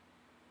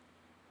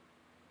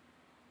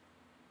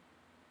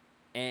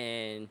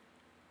 And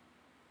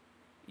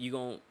he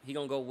gonna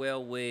go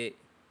well with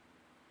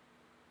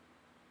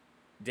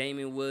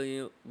Damian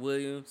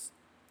Williams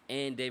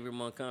and David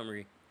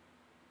Montgomery.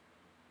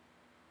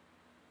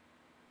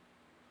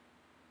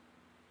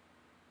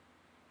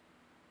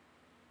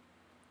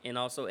 And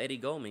also Eddie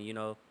Goldman, you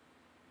know.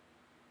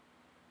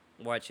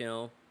 Watch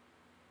him.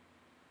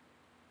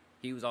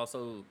 He was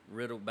also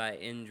riddled by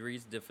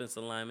injuries,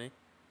 defensive lineman.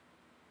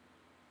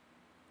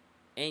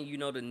 And you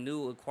know the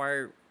new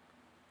acquired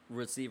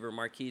receiver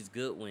Marquise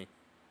Goodwin,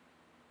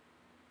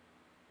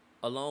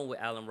 along with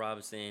Allen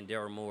Robinson and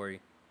Daryl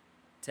Morey.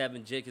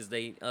 Tevin Jenkins,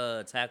 they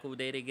tackle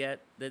that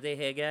they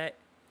had got.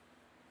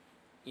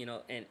 You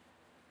know, and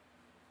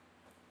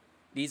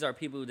these are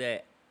people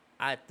that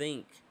I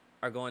think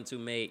are going to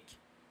make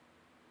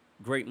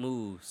great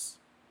moves.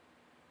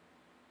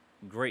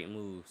 Great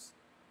moves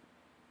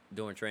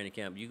during training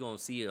camp. You're going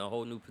to see a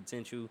whole new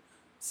potential,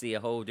 see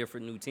a whole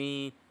different new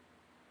team.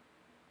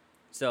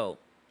 So,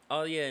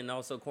 oh yeah, and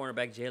also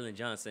cornerback Jalen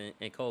Johnson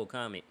and Cole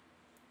Kmet,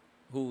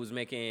 who was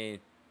making,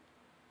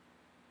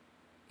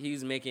 he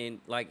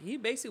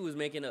basically was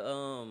making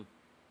a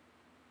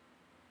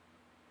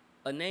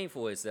name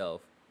for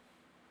himself.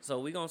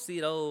 So we're gonna see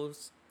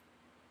those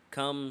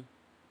come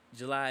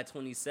July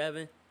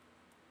 27th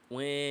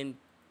when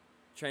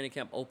training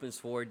camp opens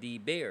for the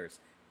Bears.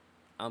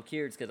 I'm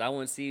curious because I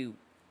want to see,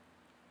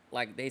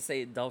 like they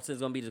say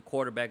Dalton's gonna be the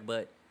quarterback,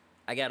 but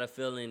I got a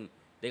feeling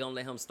they're going to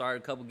let him start a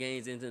couple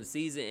games into the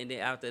season, and then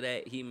after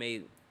that, he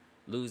may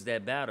lose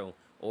that battle.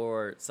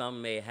 Or something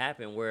may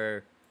happen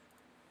where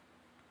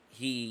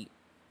you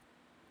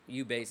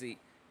basically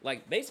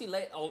let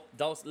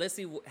Dalton, let's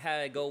see how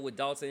it go with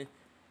Dalton.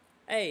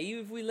 Hey,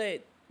 even if we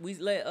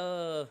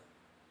let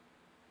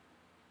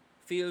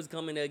Fields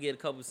come in there and get a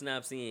couple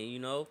snaps in, you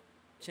know,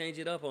 change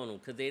it up on them,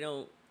 because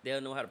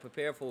they'll know how to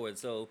prepare for it.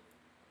 So,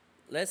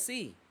 let's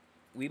see.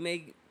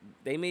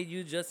 They may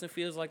use Justin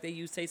Fields like they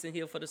used Taysom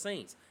Hill for the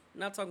Saints.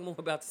 Not talking more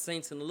about the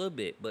Saints in a little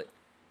bit, but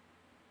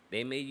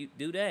they may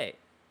do that.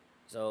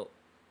 So,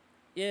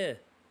 yeah,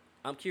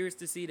 I'm curious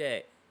to see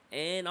that.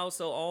 And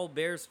also, all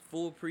Bears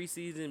full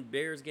preseason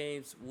Bears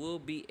games will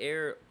be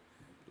aired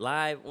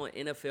live on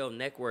NFL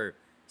Network.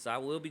 So I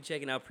will be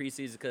checking out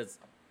preseason because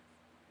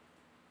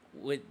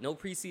with no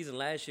preseason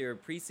last year,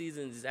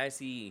 preseason is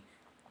actually,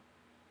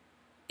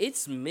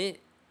 it's meant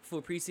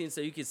for preseason so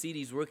you can see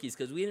these rookies,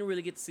 because we didn't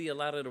really get to see a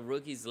lot of the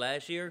rookies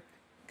last year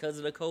because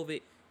of the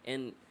COVID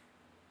and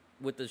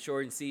with the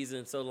shortened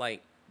season. So,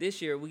 like,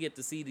 this year, we get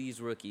to see these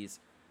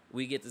rookies.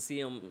 We get to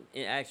see them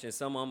in action.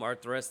 Some of them are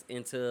thrust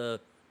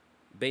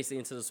basically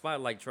into the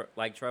spotlight,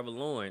 like Trevor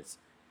Lawrence.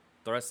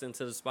 Thrust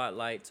into the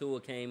spotlight.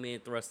 Tua came in,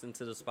 thrust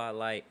into the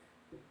spotlight.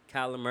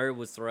 Kyler Murray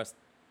was thrust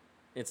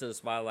into the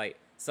spotlight.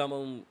 Some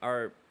of them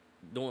are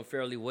doing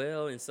fairly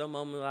well, and some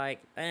of them are like,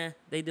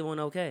 they doing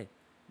okay.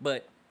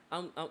 But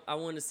I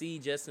want to see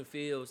Justin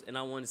Fields, and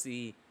I want to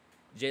see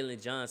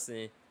Jalen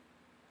Johnson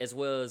as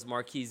well as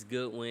Marquise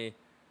Goodwin,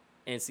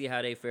 and see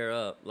how they fare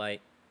up.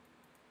 Like,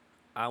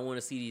 I want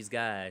to see these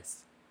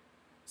guys.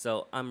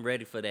 So I'm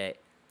ready for that.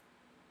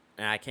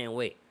 And I can't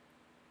wait.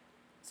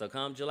 So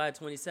come July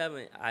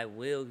 27th, I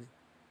will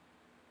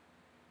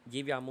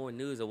give y'all more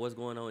news of what's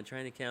going on in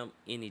training camp,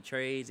 any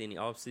trades, any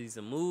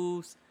offseason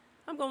moves.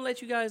 I'm going to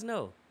let you guys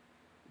know.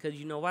 Because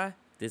you know why?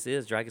 This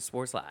is Dragon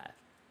Sports Live.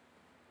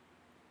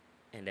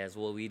 And that's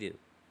what we do.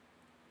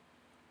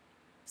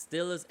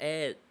 Steelers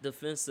add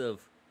defensive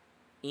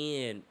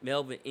end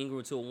Melvin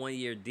Ingram to a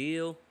 1-year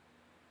deal.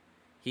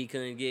 He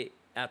couldn't get,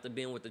 after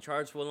being with the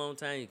Chargers for a long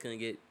time, he couldn't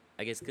get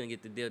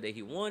the deal that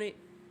he wanted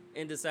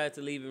and decided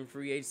to leave in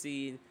free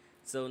agency.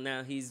 So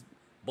now he's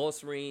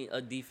bolstering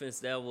a defense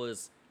that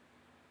was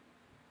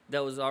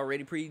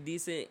already pretty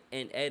decent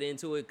and add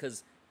into it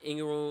because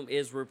Ingram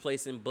is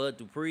replacing Bud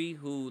Dupree,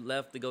 who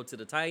left to go to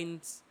the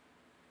Titans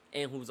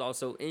and who was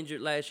also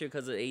injured last year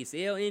because of the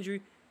ACL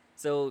injury.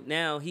 So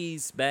now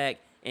he's back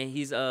and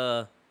he's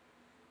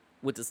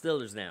with the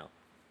Steelers now.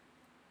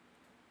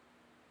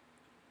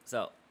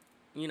 So,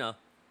 you know.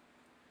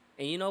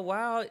 And you know,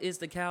 why is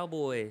the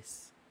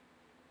Cowboys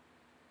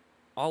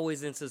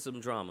always into some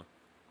drama?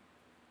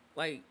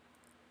 Like,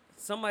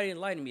 somebody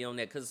enlighten me on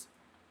that, because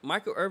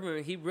Michael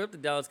Irvin, he ripped the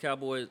Dallas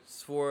Cowboys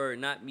for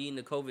not meeting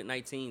the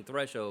COVID-19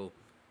 threshold.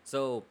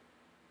 So,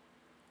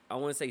 I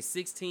want to say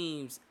 6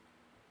 teams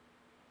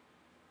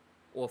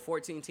or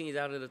 14 teams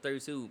out of the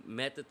 32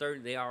 met the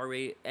 30. They are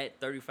already at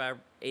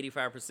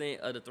 85%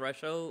 of the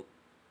threshold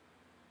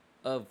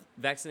of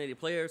vaccinated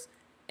players.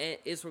 And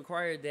it's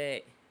required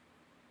that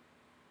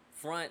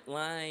front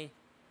line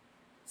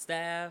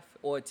staff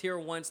or tier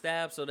 1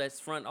 staff, so that's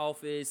front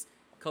office,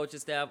 coaching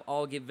staff,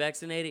 all get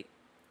vaccinated.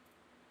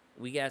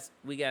 We got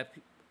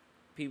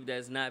people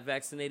that's not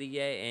vaccinated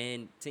yet,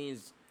 and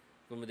teams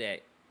from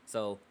that.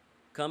 So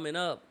coming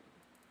up,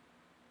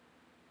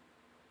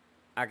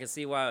 I can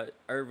see why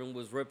Irvin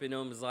was ripping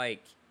them. It's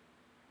like,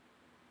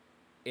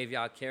 if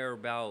y'all care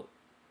about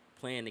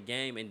playing the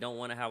game and don't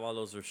want to have all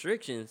those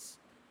restrictions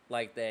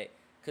like that,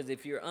 because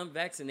if you're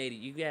unvaccinated,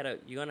 you're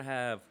gonna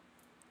have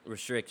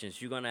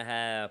restrictions. You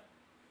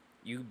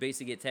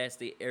basically get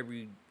tested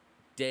every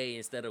day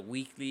instead of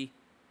weekly.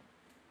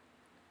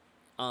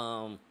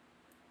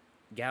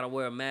 Gotta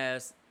wear a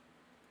mask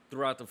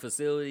throughout the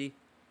facility.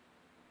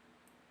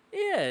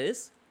 Yeah,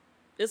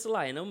 it's a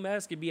lot. And no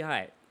mask can be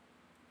hot.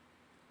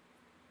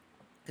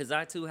 Because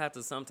I too have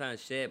to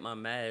sometimes shed my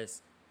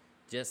mask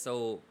just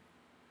so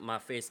my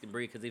face can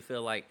breathe. Because they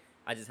feel like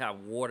I just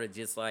have water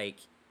just like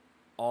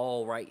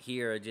all right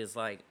here. Just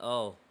like,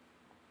 oh.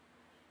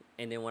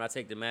 And then when I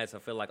take the mask, I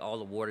feel like all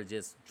the water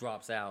just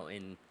drops out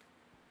and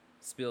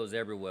spills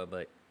everywhere.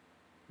 But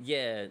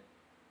yeah,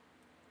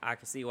 I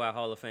can see why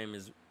Hall of Fame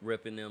is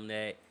ripping them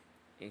that.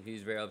 And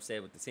he's very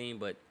upset with the team.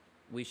 But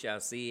we shall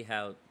see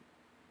how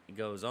it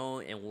goes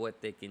on and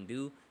what they can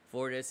do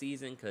for their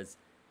season. Because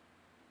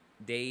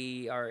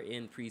they are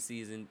in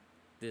preseason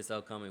this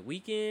upcoming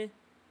weekend.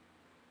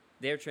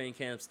 Their training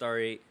camp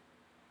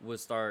will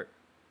start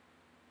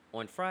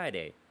on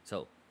Friday.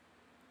 So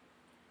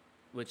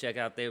we'll check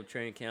out their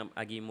training camp.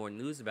 I give you more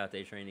news about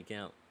their training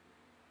camp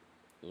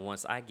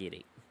once I get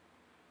it.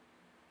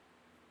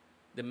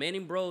 The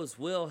Manning Bros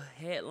will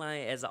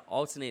headline as an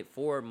alternate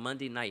for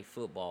Monday Night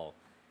Football.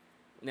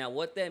 Now,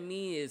 what that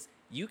means is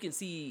you can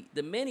see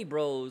the Manning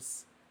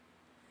Bros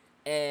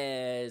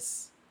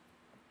as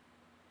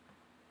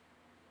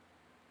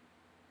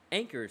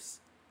anchors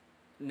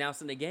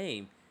announcing the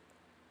game.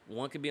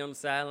 One could be on the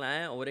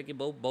sideline, or they could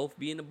both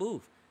be in the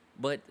booth.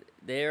 But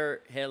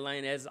they're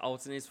headline as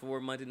alternates for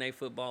Monday Night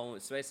Football,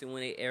 especially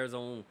when it airs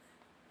on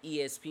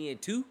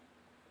ESPN2.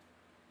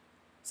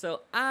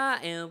 So I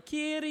am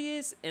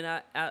curious,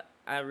 and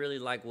I really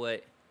like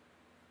what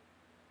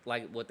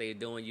they're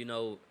doing. You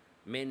know,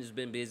 Manning's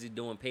been busy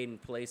doing Peyton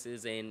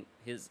Places and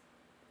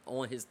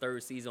on his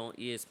 3rd season on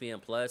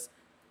ESPN Plus.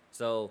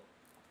 So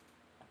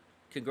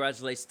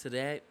congratulations to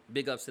that.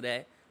 Big ups to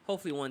that.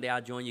 Hopefully one day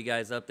I'll join you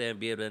guys up there and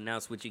be able to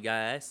announce with you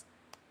guys.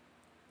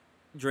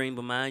 Dream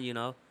of mine, you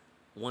know.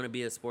 Want to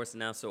be a sports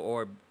announcer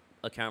or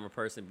a camera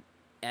person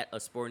at a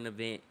sporting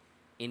event,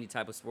 any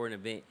type of sporting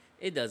event.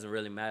 It doesn't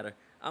really matter.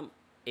 I'm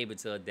able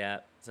to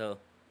adapt. So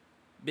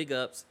big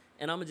ups.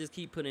 And I'm going to just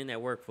keep putting in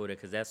that work for it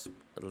because that's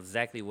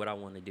exactly what I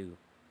want to do.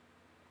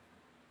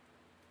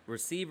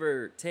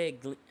 Receiver Ted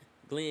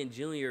Glenn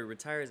Jr.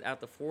 retires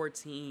after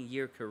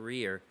 14-year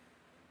career.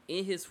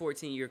 In his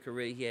 14-year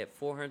career, he had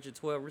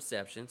 412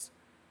 receptions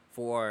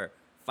for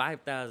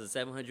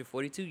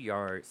 5,742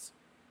 yards,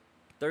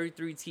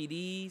 33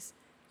 TDs,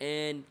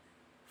 and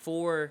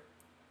 4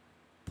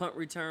 punt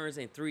returns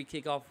and 3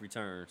 kickoff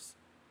returns.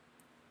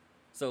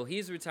 So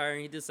he's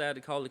retiring. He decided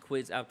to call it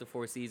quits after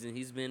 4 seasons.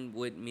 He's been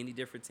with many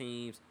different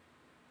teams: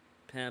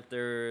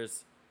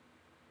 Panthers,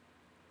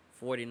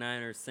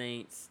 49ers,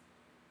 Saints,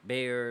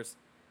 Bears,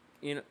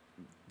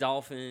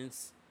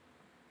 Dolphins.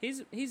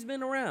 He's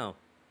been around.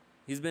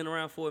 He's been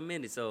around for a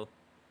minute. So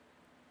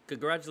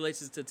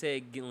congratulations to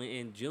Ted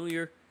Glenn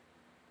Jr.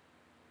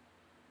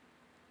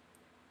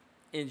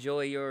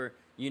 Enjoy your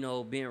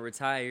being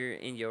retired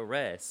in your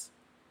rest.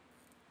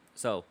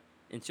 So,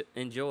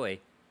 enjoy.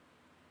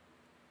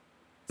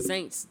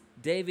 Saints,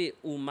 David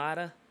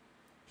Umada,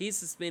 he's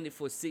suspended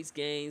for 6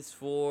 games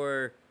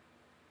for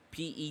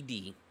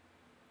PED.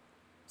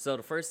 So,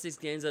 the first 6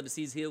 games of the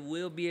season, he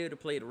will be able to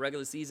play the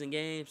regular season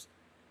games.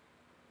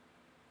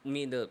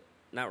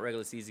 Not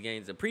regular season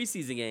games, the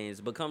preseason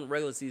games. But come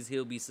regular season,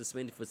 he'll be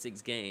suspended for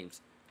 6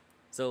 games.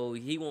 So,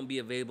 he won't be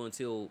available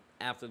until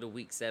after the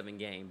Week 7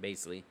 game,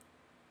 basically.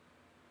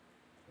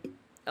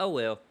 Oh,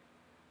 well.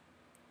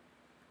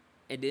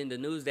 And then the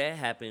news that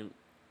happened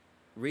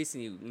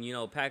recently,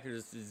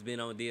 Packers has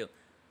been on deal.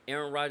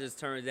 Aaron Rodgers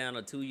turned down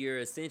a 2-year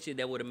extension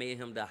that would have made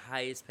him the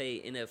highest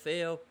paid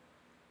NFL.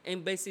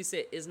 And basically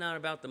said it's not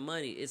about the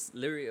money. It's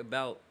literally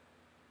about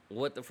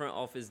what the front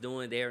office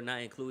doing. They are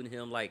not including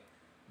him. Like,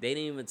 they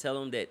didn't even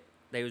tell him that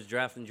they was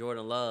drafting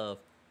Jordan Love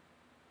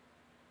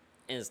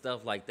and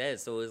stuff like that.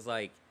 So it's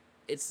like,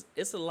 it's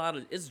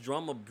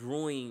drama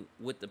brewing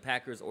with the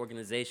Packers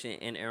organization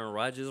and Aaron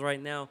Rodgers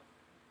right now.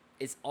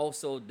 It's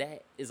also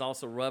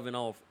rubbing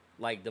off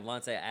like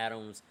Devontae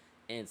Adams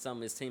and some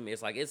of his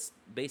teammates. Like, it's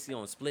basically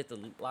on split the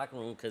locker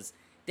room because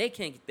they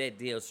can't get that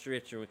deal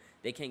stretched.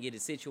 They can't get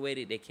it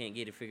situated. They can't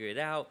get it figured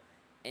out.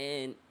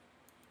 And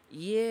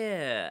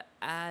yeah,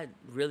 I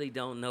really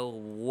don't know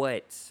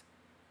what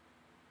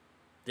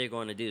they're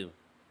going to do.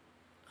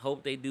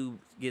 Hope they do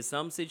get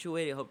something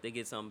situated. Hope they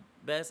get something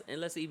best.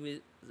 And let's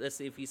see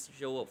if he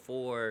show up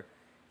for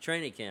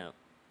training camp.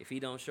 If he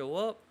don't show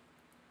up,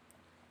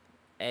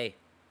 hey,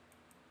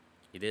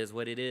 it is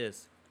what it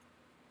is.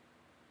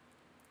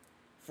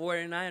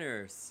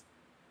 49ers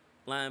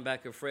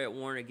linebacker Fred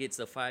Warner gets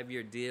a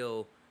 5-year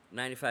deal,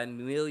 $95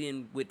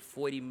 million with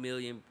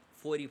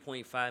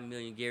 $40.5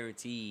 million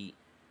guaranteed,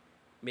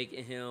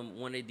 making him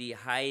one of the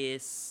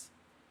highest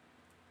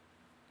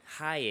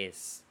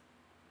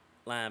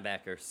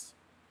linebackers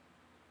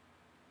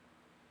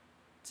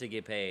to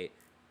get paid.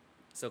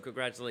 So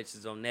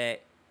congratulations on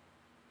that.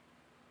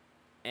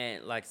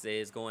 And like I said,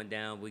 it's going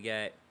down. We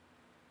got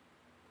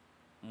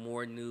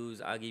more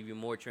news. I'll give you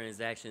more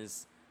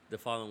transactions the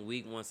following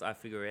week once I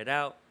figure it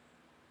out.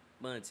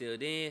 But until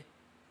then,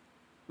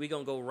 we're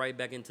going to go right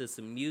back into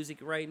some music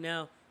right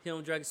now here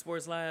on Dragon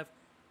Sports Live.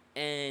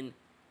 And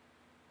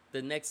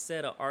the next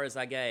set of artists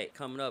I got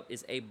coming up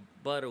is A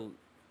Buttle,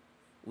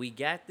 We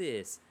Got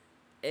This,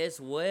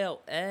 as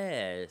well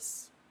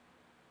as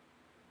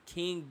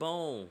King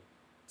Bone,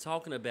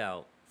 Talking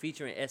About,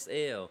 featuring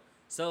SL.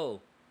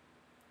 So,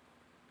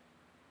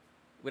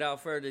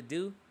 without further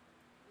ado,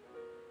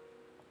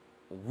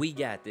 we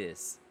got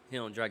this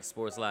here on Dragon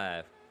Sports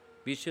Live.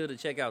 Be sure to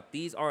check out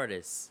these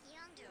artists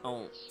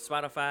on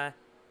Spotify,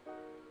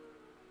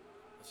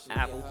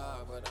 Apple.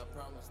 But I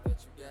promise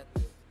that you got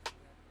this.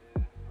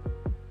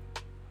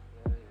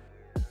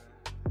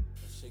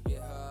 Shit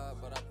get hard,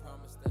 but I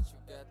promise that you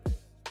got this.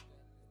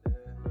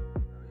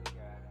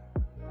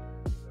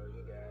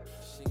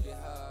 Shit get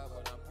hard,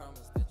 but I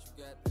promise that you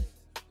got this.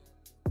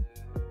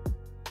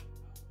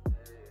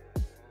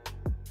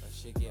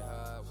 Shit get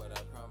hard, but I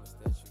promise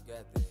that you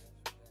got this.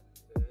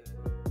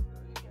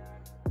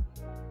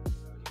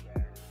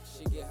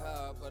 Shit get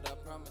hard, but I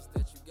promise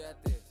that you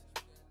got this.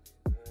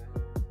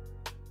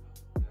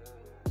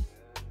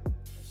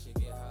 Shit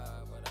get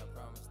hard, but I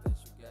promise that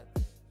you got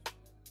this.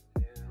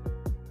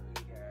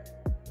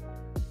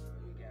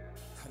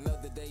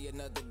 Another day,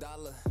 another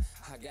dollar.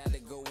 I gotta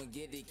go and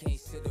get it. Can't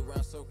sit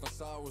around soaking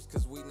sorrows,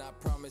 cause we not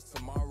promised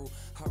tomorrow.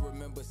 I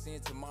remember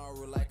seeing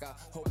tomorrow like I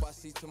hope I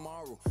see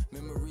tomorrow.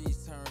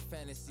 Memories turn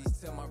fantasies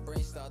till my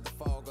brain start to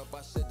fog up.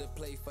 I should've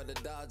played for the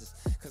Dodgers,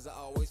 cause I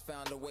always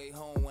found a way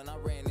home when I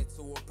ran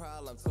into a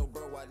problem. Told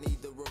bro I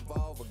need the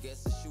revolver,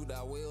 guess the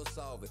shootout will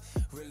solve it.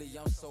 Really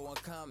I'm so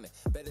uncommon,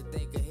 better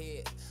think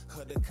ahead.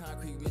 Of the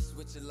concrete miss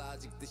with your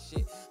logic. The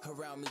shit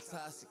around me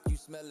toxic, you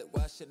smell it,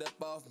 wash it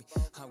up off me.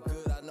 I'm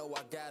good, I know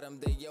I got them,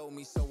 they owe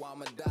me, so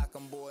I'ma dock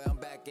them. Boy, I'm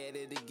back at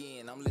it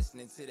again, I'm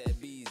listening to that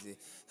Beezy.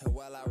 And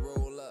while I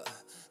roll up,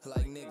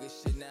 like nigga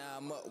shit, now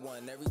I'm up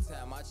one. Every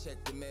time I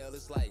check the mail,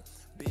 it's like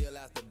bill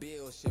after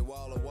bill, shit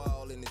wall to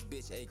wall in this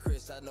bitch. Hey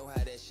Chris, I know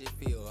how that shit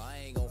feel. I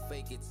ain't gon'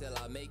 fake it till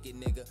I make it,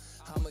 nigga.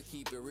 I'ma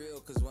keep it real,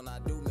 cause when I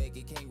do make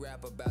it, can't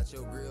rap about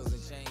your grills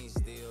and chains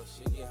still.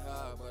 Shit get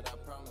hard, but I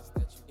promise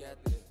that you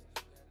got this.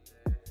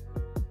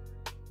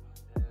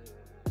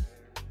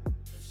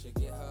 Shit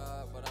get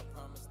hard, but I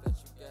promise that you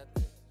got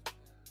this.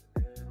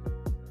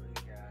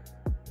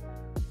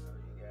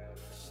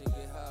 Shit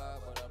get hard,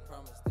 but I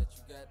promise that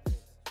you got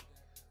this.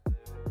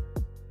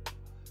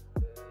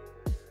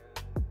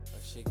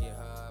 Shit get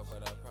hard,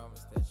 but I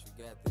promise that you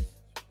got this.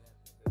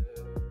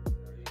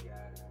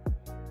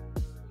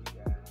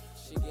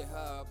 Shit get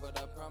hard, but I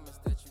promise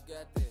that you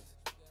got this.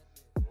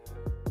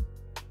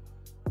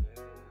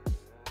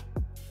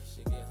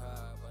 Shit get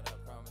hard, but I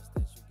promise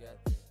that you got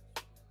this.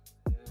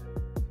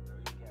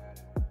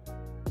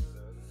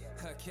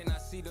 Can I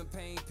see them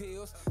pain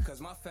pills, cause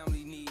my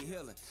family need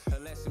healing.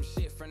 Unless some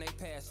shit from they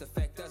past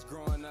affect us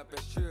growing up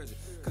as children.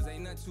 Cause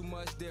ain't nothing too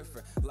much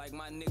different. Like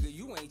my nigga,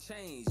 you ain't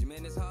changed.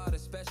 Man, it's hard,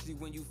 especially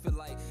when you feel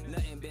like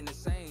nothing been the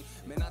same.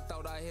 Man, I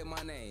thought I hit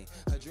my name.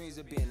 Her dreams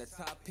of being a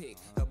top pick.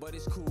 But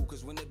it's cool,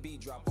 cause when the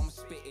beat drop, I'm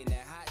spitting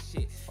that hot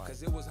shit.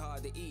 Cause it was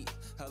hard to eat.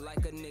 Her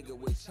like a nigga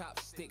with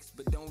chopsticks.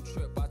 But don't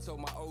trip, I told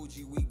my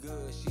OG we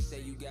good. She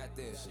say you got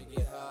this. She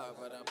get hard,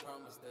 but I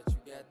promise that you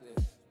got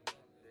this.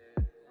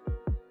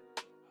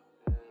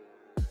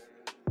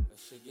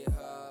 Shit get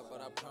hard, but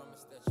I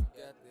promise that you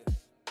got this.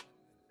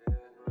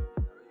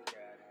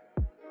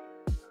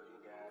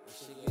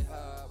 Shit get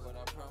hard, but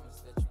I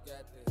promise that you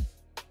got this.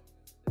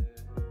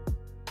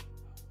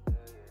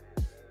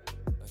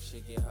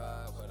 Shit get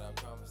hard, but I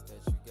promise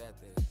that you got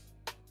this.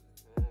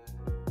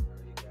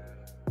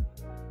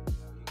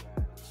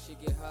 Shit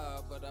get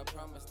hard, but I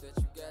promise that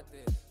you got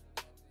this.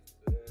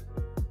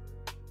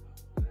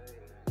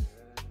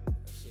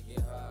 Shit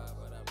get hard,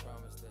 but I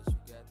promise that you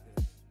got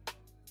this.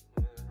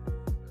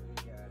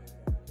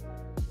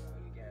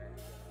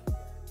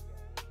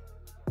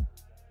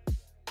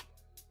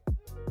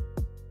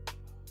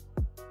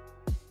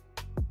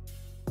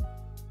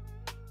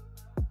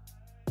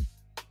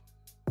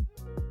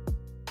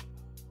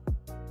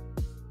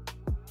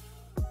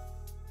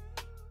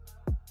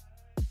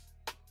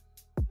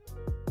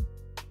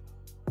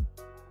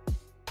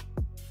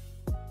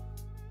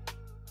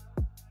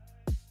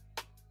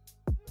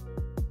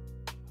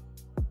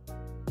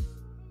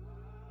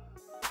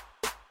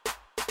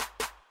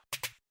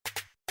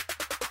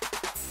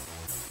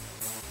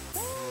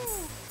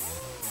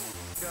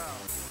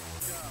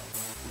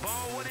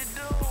 Bone, what it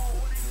do?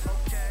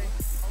 Okay.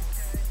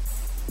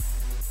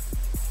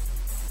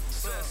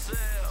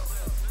 Sail.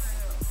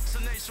 It's a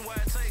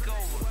nationwide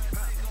takeover.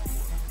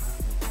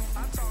 I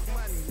talk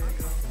money,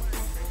 nigga.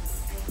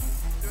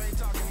 You ain't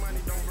talking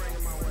money, don't bring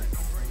it my way.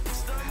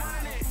 It's the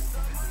money.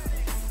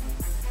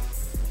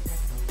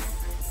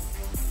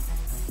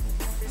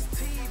 It's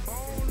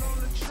T-Bone on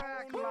the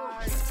track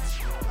like.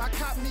 I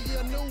caught me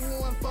a new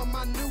one for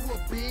my newer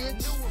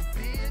bitch.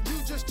 You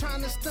just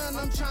tryna stun,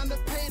 I'm tryna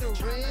pay the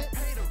rent.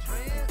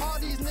 All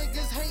these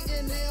niggas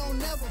hating, they don't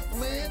never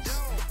flinch.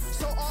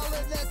 So all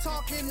of that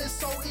talking is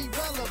so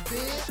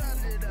irrelevant.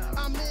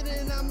 I'm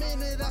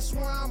in it, I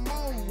swear I'm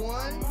on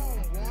one.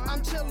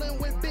 I'm chilling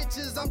with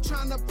bitches, I'm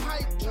tryna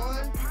pipe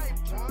one.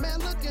 Man,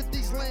 look at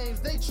these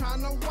lames, they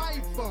tryna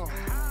wife them.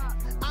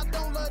 I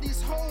don't love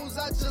these hoes,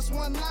 I just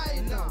one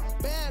night them.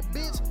 Bad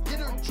bitch, get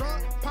her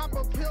drunk, pop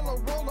a pill or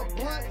roll a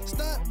blunt.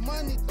 Stunt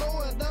money,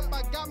 throw it up,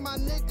 I got my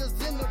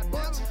niggas in the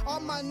bunch. All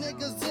my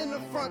niggas in the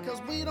front,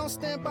 cause we don't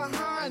stand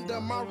behind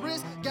them. My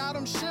wrist got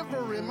them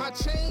shivering, my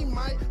chain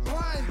might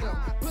blind them.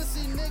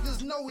 Pussy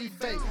niggas know he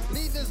fake,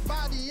 leave his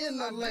body in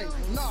the lake.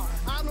 Nah,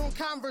 I don't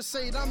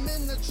conversate, I'm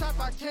in the trap,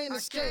 I can't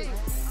escape.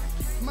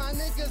 My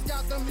niggas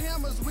got them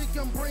hammers, we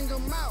can bring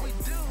them out.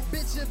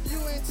 Bitch, if you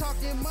ain't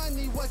talking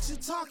money, what you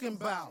talking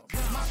about?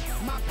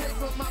 My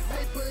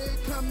paper,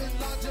 it come in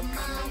large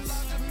amounts.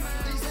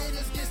 These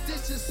haters get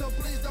stitches, so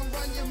please don't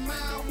run your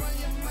mouth.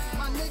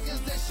 My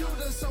niggas, they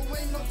shooters, so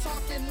ain't no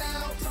talking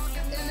now.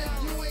 And if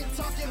you ain't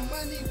talking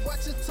money,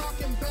 what you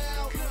talking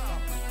about?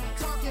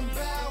 Talking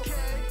about.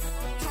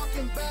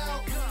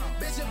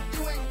 Bitch, if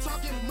you ain't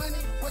talking money,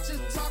 what you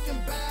talking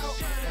about?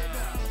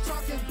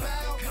 Talking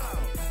about.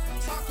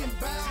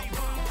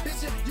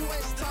 Bitch, if you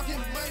ain't talking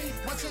money,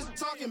 what you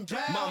talking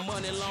about? My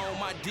money long,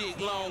 my dick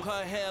long,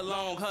 her hair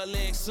long, her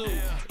legs too.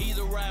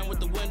 Either riding with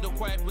the window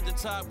cracked, with the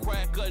top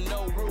crack, or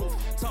no roof.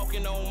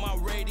 Talking on my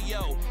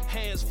radio,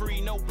 hands free,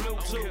 no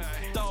Bluetooth.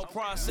 Thought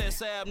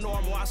process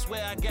abnormal, I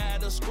swear I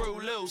got a screw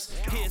loose.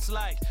 Hits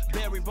like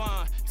Barry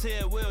Bond,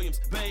 Ted Williams,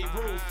 Babe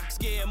Ruth.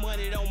 Scared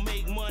money don't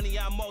make money,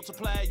 I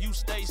multiply, you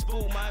stay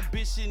spool. My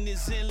ambition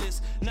is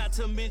endless, not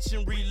to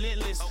mention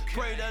relentless.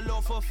 Pray the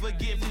Lord for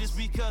forgiveness,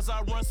 because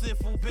I run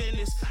sinful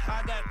business.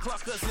 I got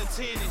cluckers and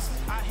tennis,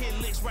 I hit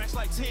licks, racks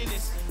like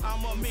tennis.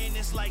 I'm a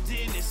menace like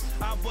Dennis,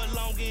 I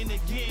belong in the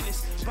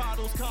Guinness.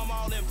 Bottles come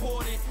all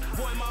important,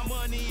 boy my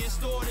money is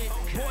stored.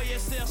 Boy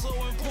it's still so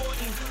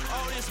important,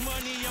 all this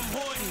money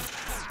important.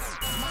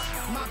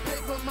 My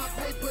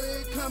paper,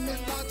 it come in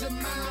large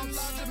amounts.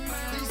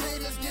 These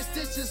haters get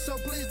stitches, so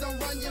please don't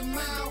run your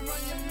mouth.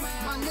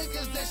 My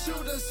niggas, they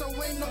shooters, so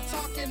ain't no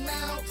talking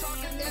now.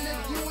 And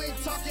if you ain't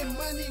talking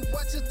money,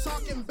 what you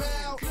talking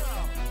about?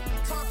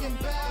 Talking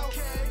about.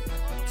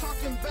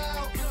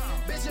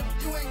 Bitch, if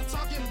you ain't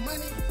talking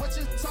money, what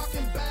you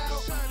talking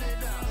about?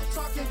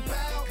 Talking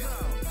about.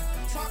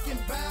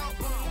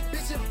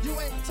 Bitch, if you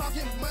ain't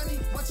talking money,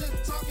 what you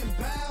talking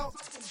about?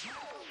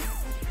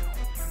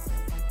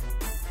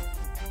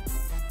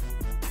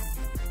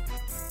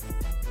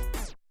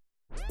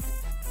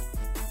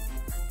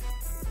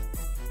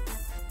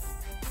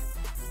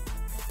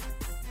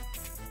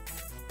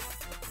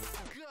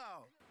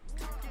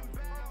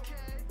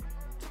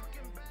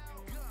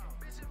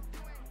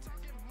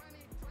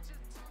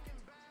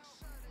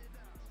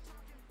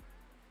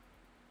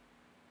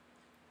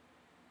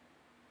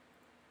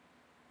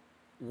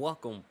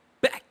 Welcome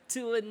back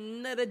to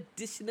another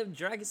edition of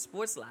Dragon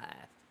Sports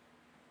Live.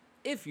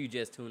 If you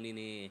just tuning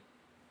in,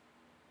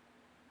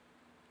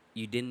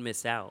 you didn't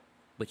miss out,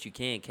 but you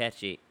can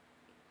catch it.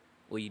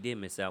 Well, you did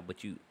miss out,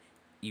 but you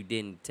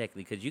didn't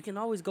technically, because you can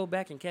always go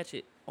back and catch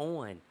it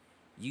on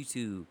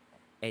YouTube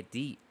at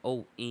DONPE1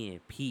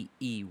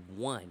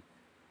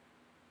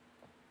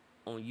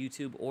 on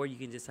YouTube, or you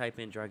can just type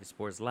in Dragon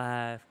Sports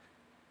Live,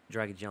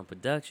 Dragon Jump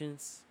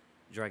Productions,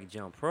 Dragon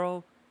Jump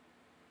Pro,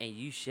 and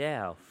you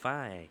shall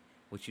find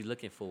what you're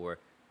looking for.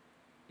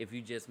 If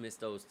you just missed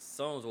those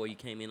songs, or you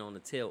came in on the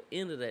tail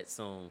end of that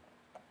song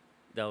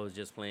that was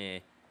just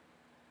playing,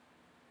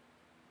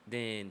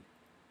 then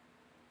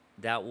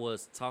that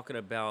was talking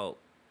about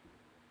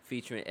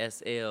featuring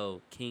SL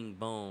King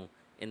Bone,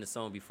 and the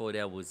song before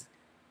that was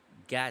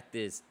Got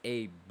This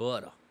A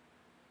Butter.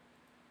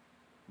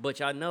 But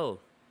y'all know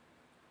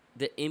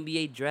the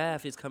NBA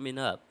draft is coming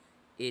up.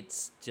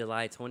 It's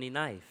July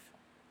 29th.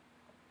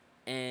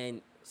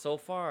 And so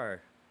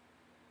far,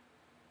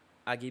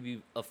 I give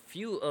you a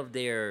few of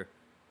their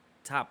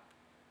the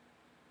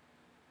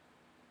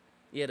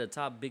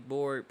top big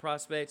board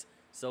prospects.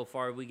 So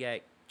far, we got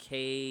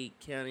Cade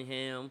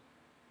Cunningham,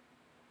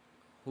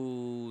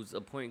 who's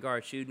a point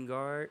guard, shooting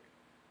guard.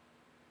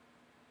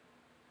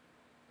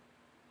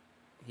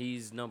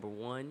 He's number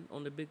 1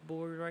 on the big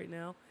board right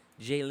now.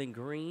 Jalen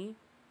Green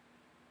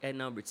at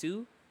number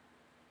 2.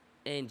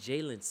 And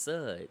Jalen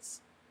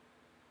Suggs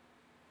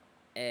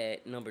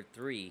at number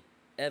 3.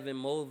 Evan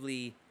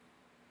Mobley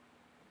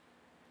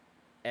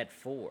at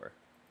 4.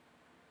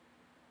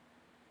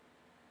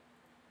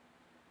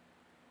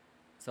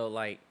 So,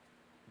 like,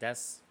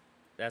 that's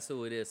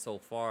who it is so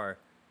far.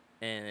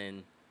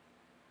 And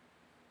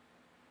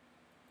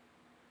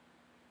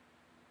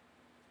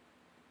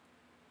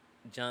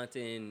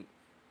Jonathan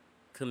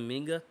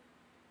Kuminga,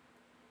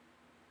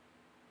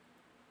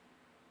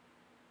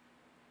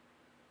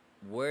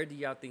 where do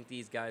y'all think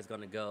these guys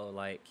gonna go?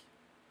 Like,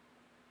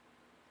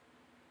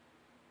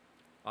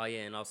 oh yeah,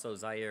 and also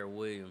Zaire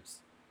Williams.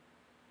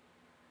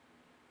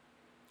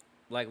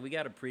 Like, we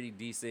got a pretty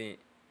decent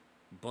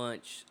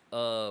bunch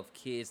of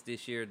kids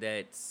this year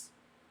that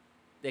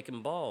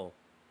can ball.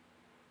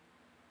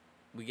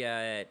 We got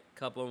a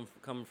couple of them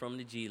coming from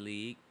the G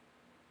League.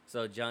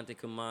 So Jonathan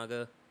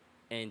Kuminga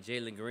and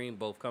Jalen Green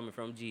both coming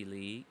from G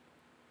League.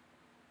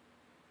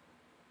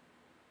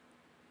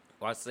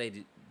 Or I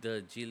say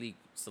the G League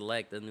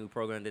Select, the new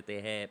program that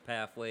they had,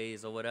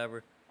 Pathways or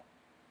whatever.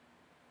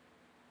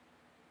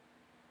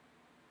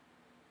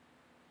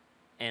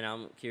 And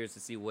I'm curious to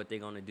see what they're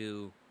going to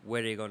do,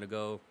 where they're going to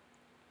go.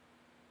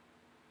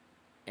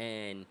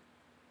 And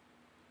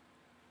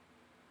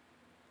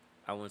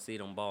I want to see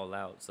them ball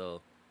out.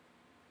 So,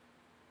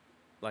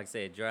 like I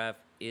said, draft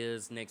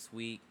is next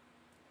week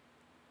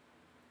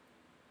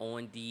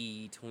on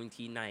the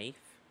 29th,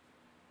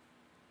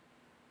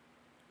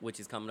 which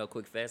is coming up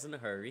quick, fast, in a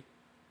hurry.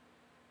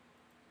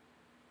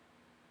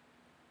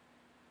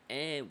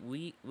 And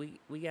we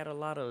got a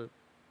lot of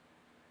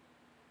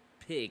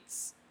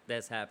picks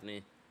that's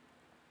happening.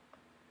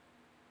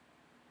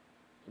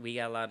 We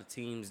got a lot of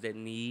teams that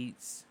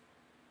needs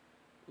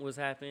what's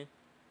happening.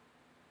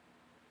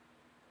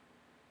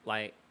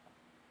 Like,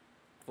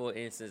 for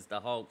instance, the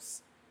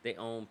Hawks, they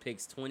own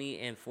picks 20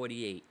 and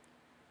 48,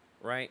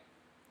 right?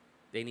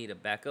 They need a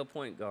backup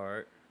point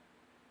guard,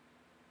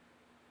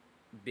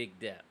 big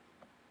depth.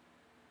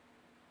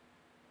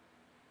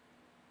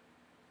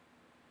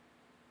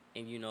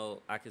 And, you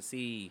know, I can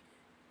see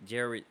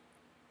Jared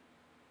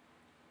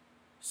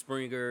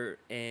Springer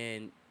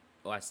and,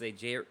 I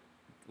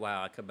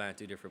combined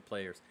 2 different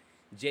players.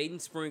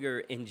 Jaden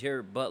Springer and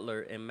Jared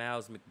Butler and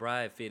Miles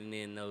McBride fitting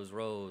in those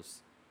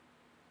roles,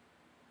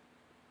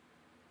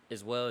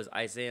 as well as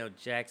Isaiah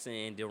Jackson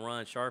and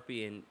Deron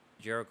Sharpie and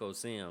Jericho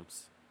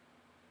Sims.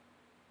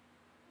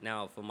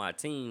 Now, for my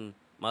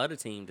other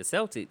team, the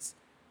Celtics,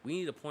 we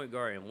need a point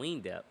guard and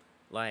wing depth.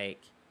 Like,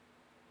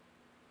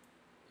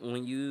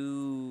 when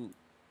you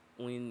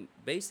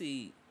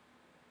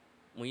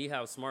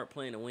have Smart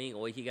playing the wing,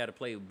 or he got to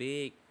play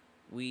big,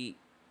 we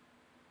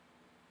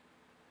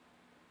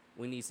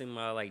need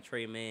somebody like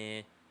Trey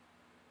Mann,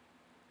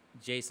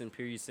 Jason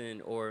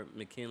Pearson, or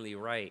McKinley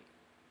Wright.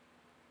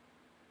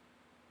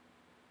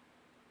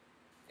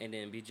 And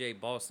then BJ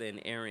Boston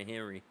and Aaron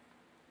Henry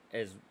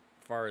as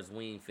far as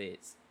wing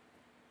fits.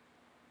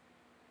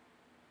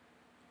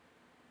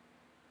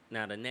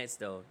 Now, the Nets,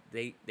 though,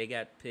 they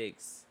got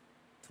picks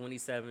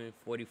 27,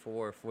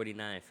 44,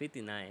 49,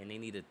 59, and they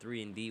need a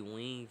 3-and-D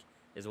wing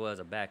as well as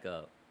a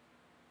backup.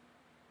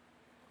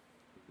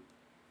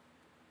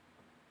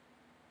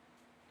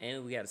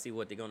 And we got to see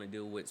what they're going to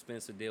do with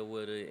Spencer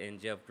Dinwiddie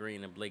and Jeff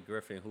Green and Blake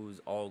Griffin,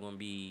 who's all going to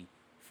be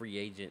free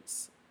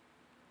agents.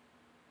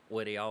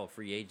 Well, they all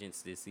free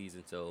agents this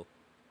season, so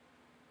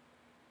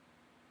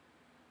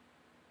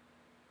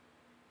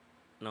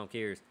no one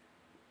cares.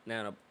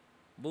 Now, the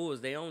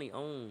Bulls, they only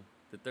own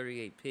the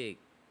 38 pick,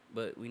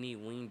 but we need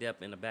wing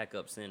depth and a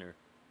backup center.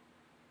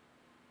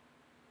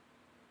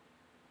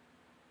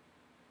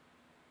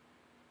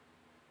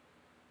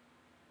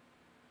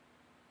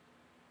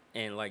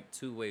 and like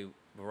two-way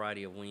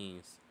variety of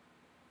wings.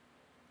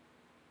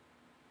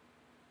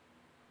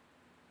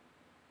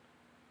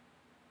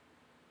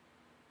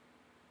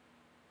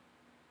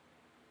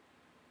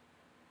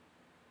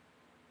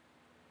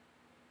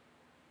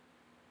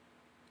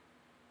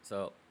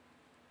 So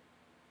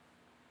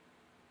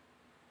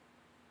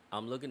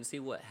I'm looking to see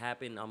what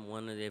happened. I'm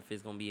wondering if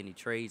there's gonna be any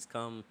trades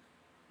come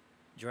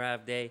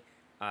draft day.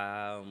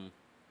 Wonder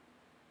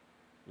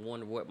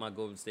what my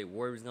Golden State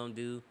Warriors gonna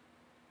do.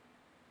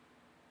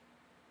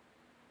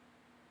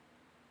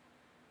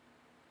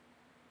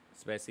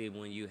 Especially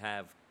when you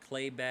have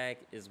Clay back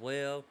as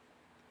well.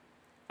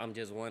 I'm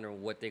just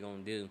wondering what they're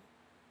gonna do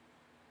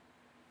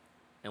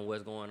and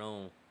what's going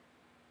on.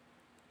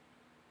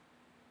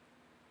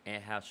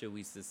 And how should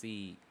we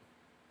succeed?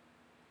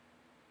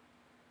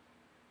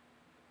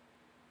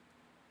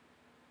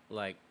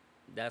 Like,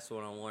 that's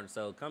what I want.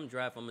 So come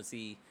draft, I'm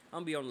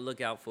gonna be on the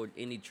lookout for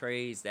any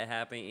trades that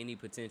happen, any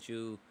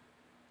potential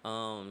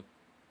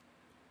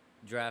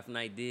draft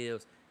night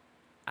deals.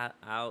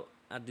 I'll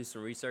do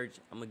some research.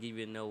 I'm gonna give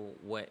you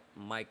what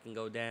might can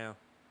go down.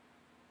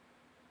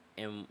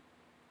 And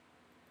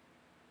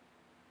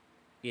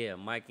yeah,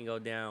 might can go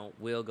down,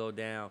 will go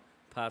down,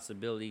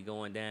 possibility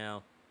going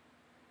down.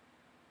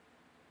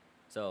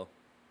 So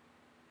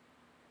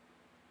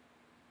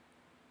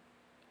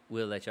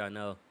we'll let y'all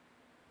know.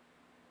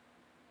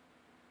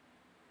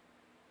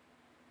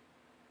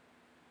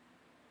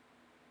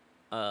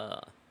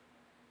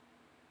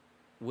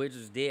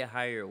 Wizards did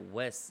hire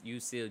Wes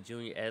Usil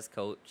Jr. as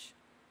coach.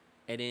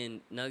 And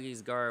then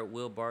Nuggets guard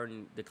Will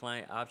Barton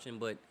declined option,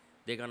 but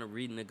they're gonna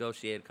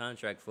renegotiate a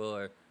contract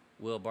for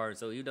Will Barton.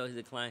 So even though he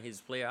declined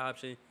his player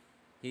option,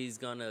 they're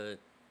gonna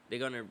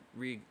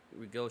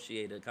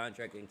renegotiate a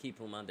contract and keep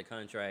him under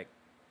contract.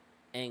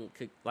 And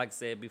like I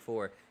said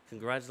before,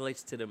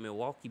 congratulations to the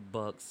Milwaukee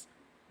Bucks.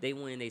 They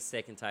win their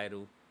second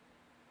title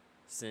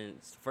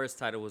since the first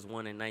title was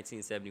won in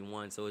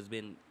 1971. So it's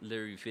been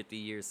literally 50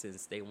 years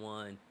since they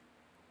won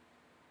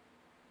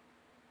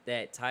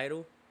that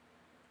title.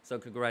 So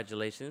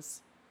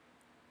congratulations.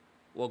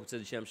 Welcome to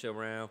the championship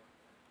round.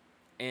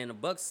 And the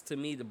Bucks, to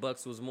me, the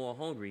Bucks was more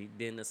hungry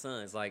than the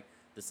Suns. Like,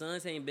 the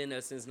Suns ain't been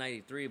there since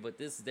 93, but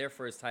this is their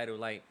first title.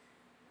 Like,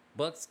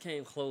 Bucks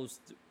came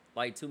close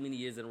like too many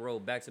years in a row,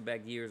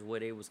 back-to-back years where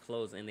they was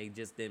close and they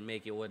just didn't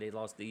make it, where they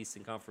lost the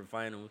Eastern Conference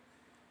Final,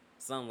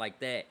 something like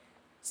that.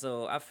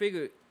 So I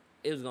figured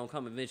it was going to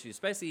come eventually,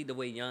 especially the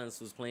way Giannis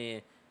was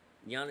playing.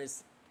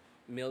 Giannis,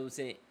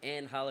 Middleton,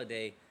 and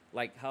Holiday.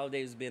 Like,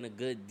 Holiday's been a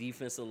good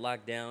defensive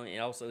lockdown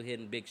and also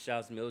hitting big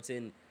shots.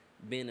 Middleton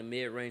being a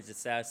mid-range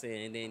assassin,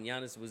 and then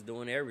Giannis was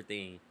doing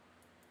everything.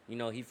 You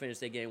know, he finished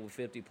that game with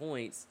 50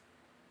 points,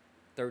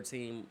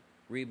 13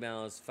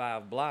 rebounds,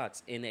 5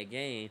 blocks in that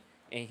game.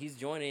 And he's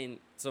joining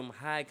some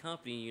high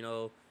company, you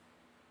know.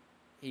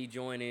 He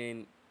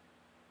joining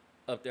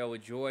up there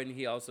with Jordan.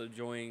 He also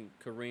joined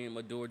Kareem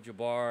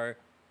Abdul-Jabbar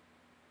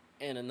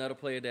and another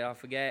player that I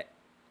forgot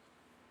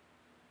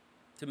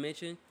to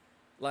mention.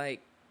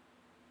 Like,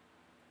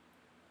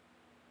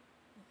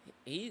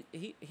 he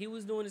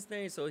was doing his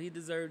thing, so he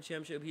deserved a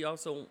championship. He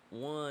also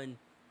won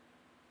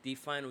the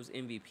Finals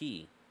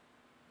MVP.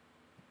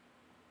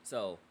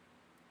 So,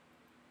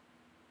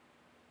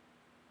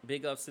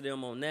 big ups to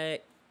them on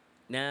that.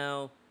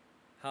 Now,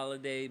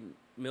 Holiday,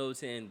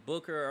 Middleton, and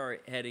Booker are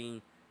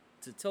heading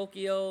to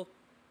Tokyo,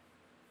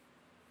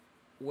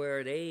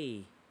 where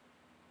they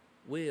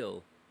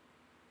will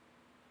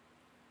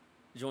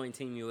join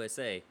Team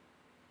USA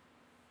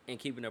and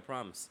keeping their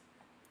promise.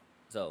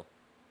 So,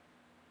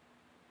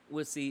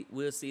 we'll see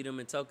them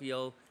in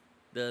Tokyo.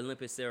 The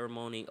Olympic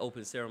ceremony,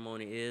 open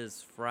ceremony,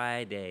 is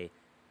Friday.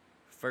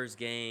 First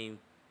game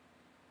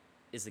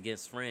is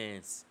against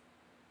France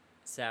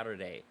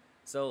Saturday.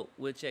 So,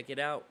 we'll check it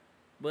out.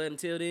 But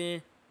until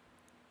then,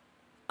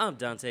 I'm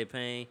Dante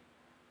Payne,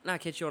 and I'll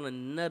catch you on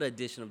another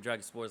edition of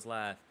Dragon Sports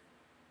Live.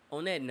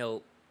 On that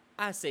note,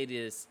 I say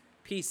this,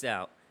 peace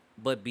out,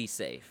 but be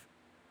safe.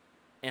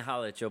 And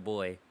holler at your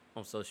boy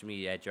on social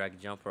media at Dragon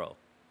Jump Pro.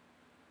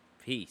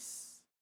 Peace.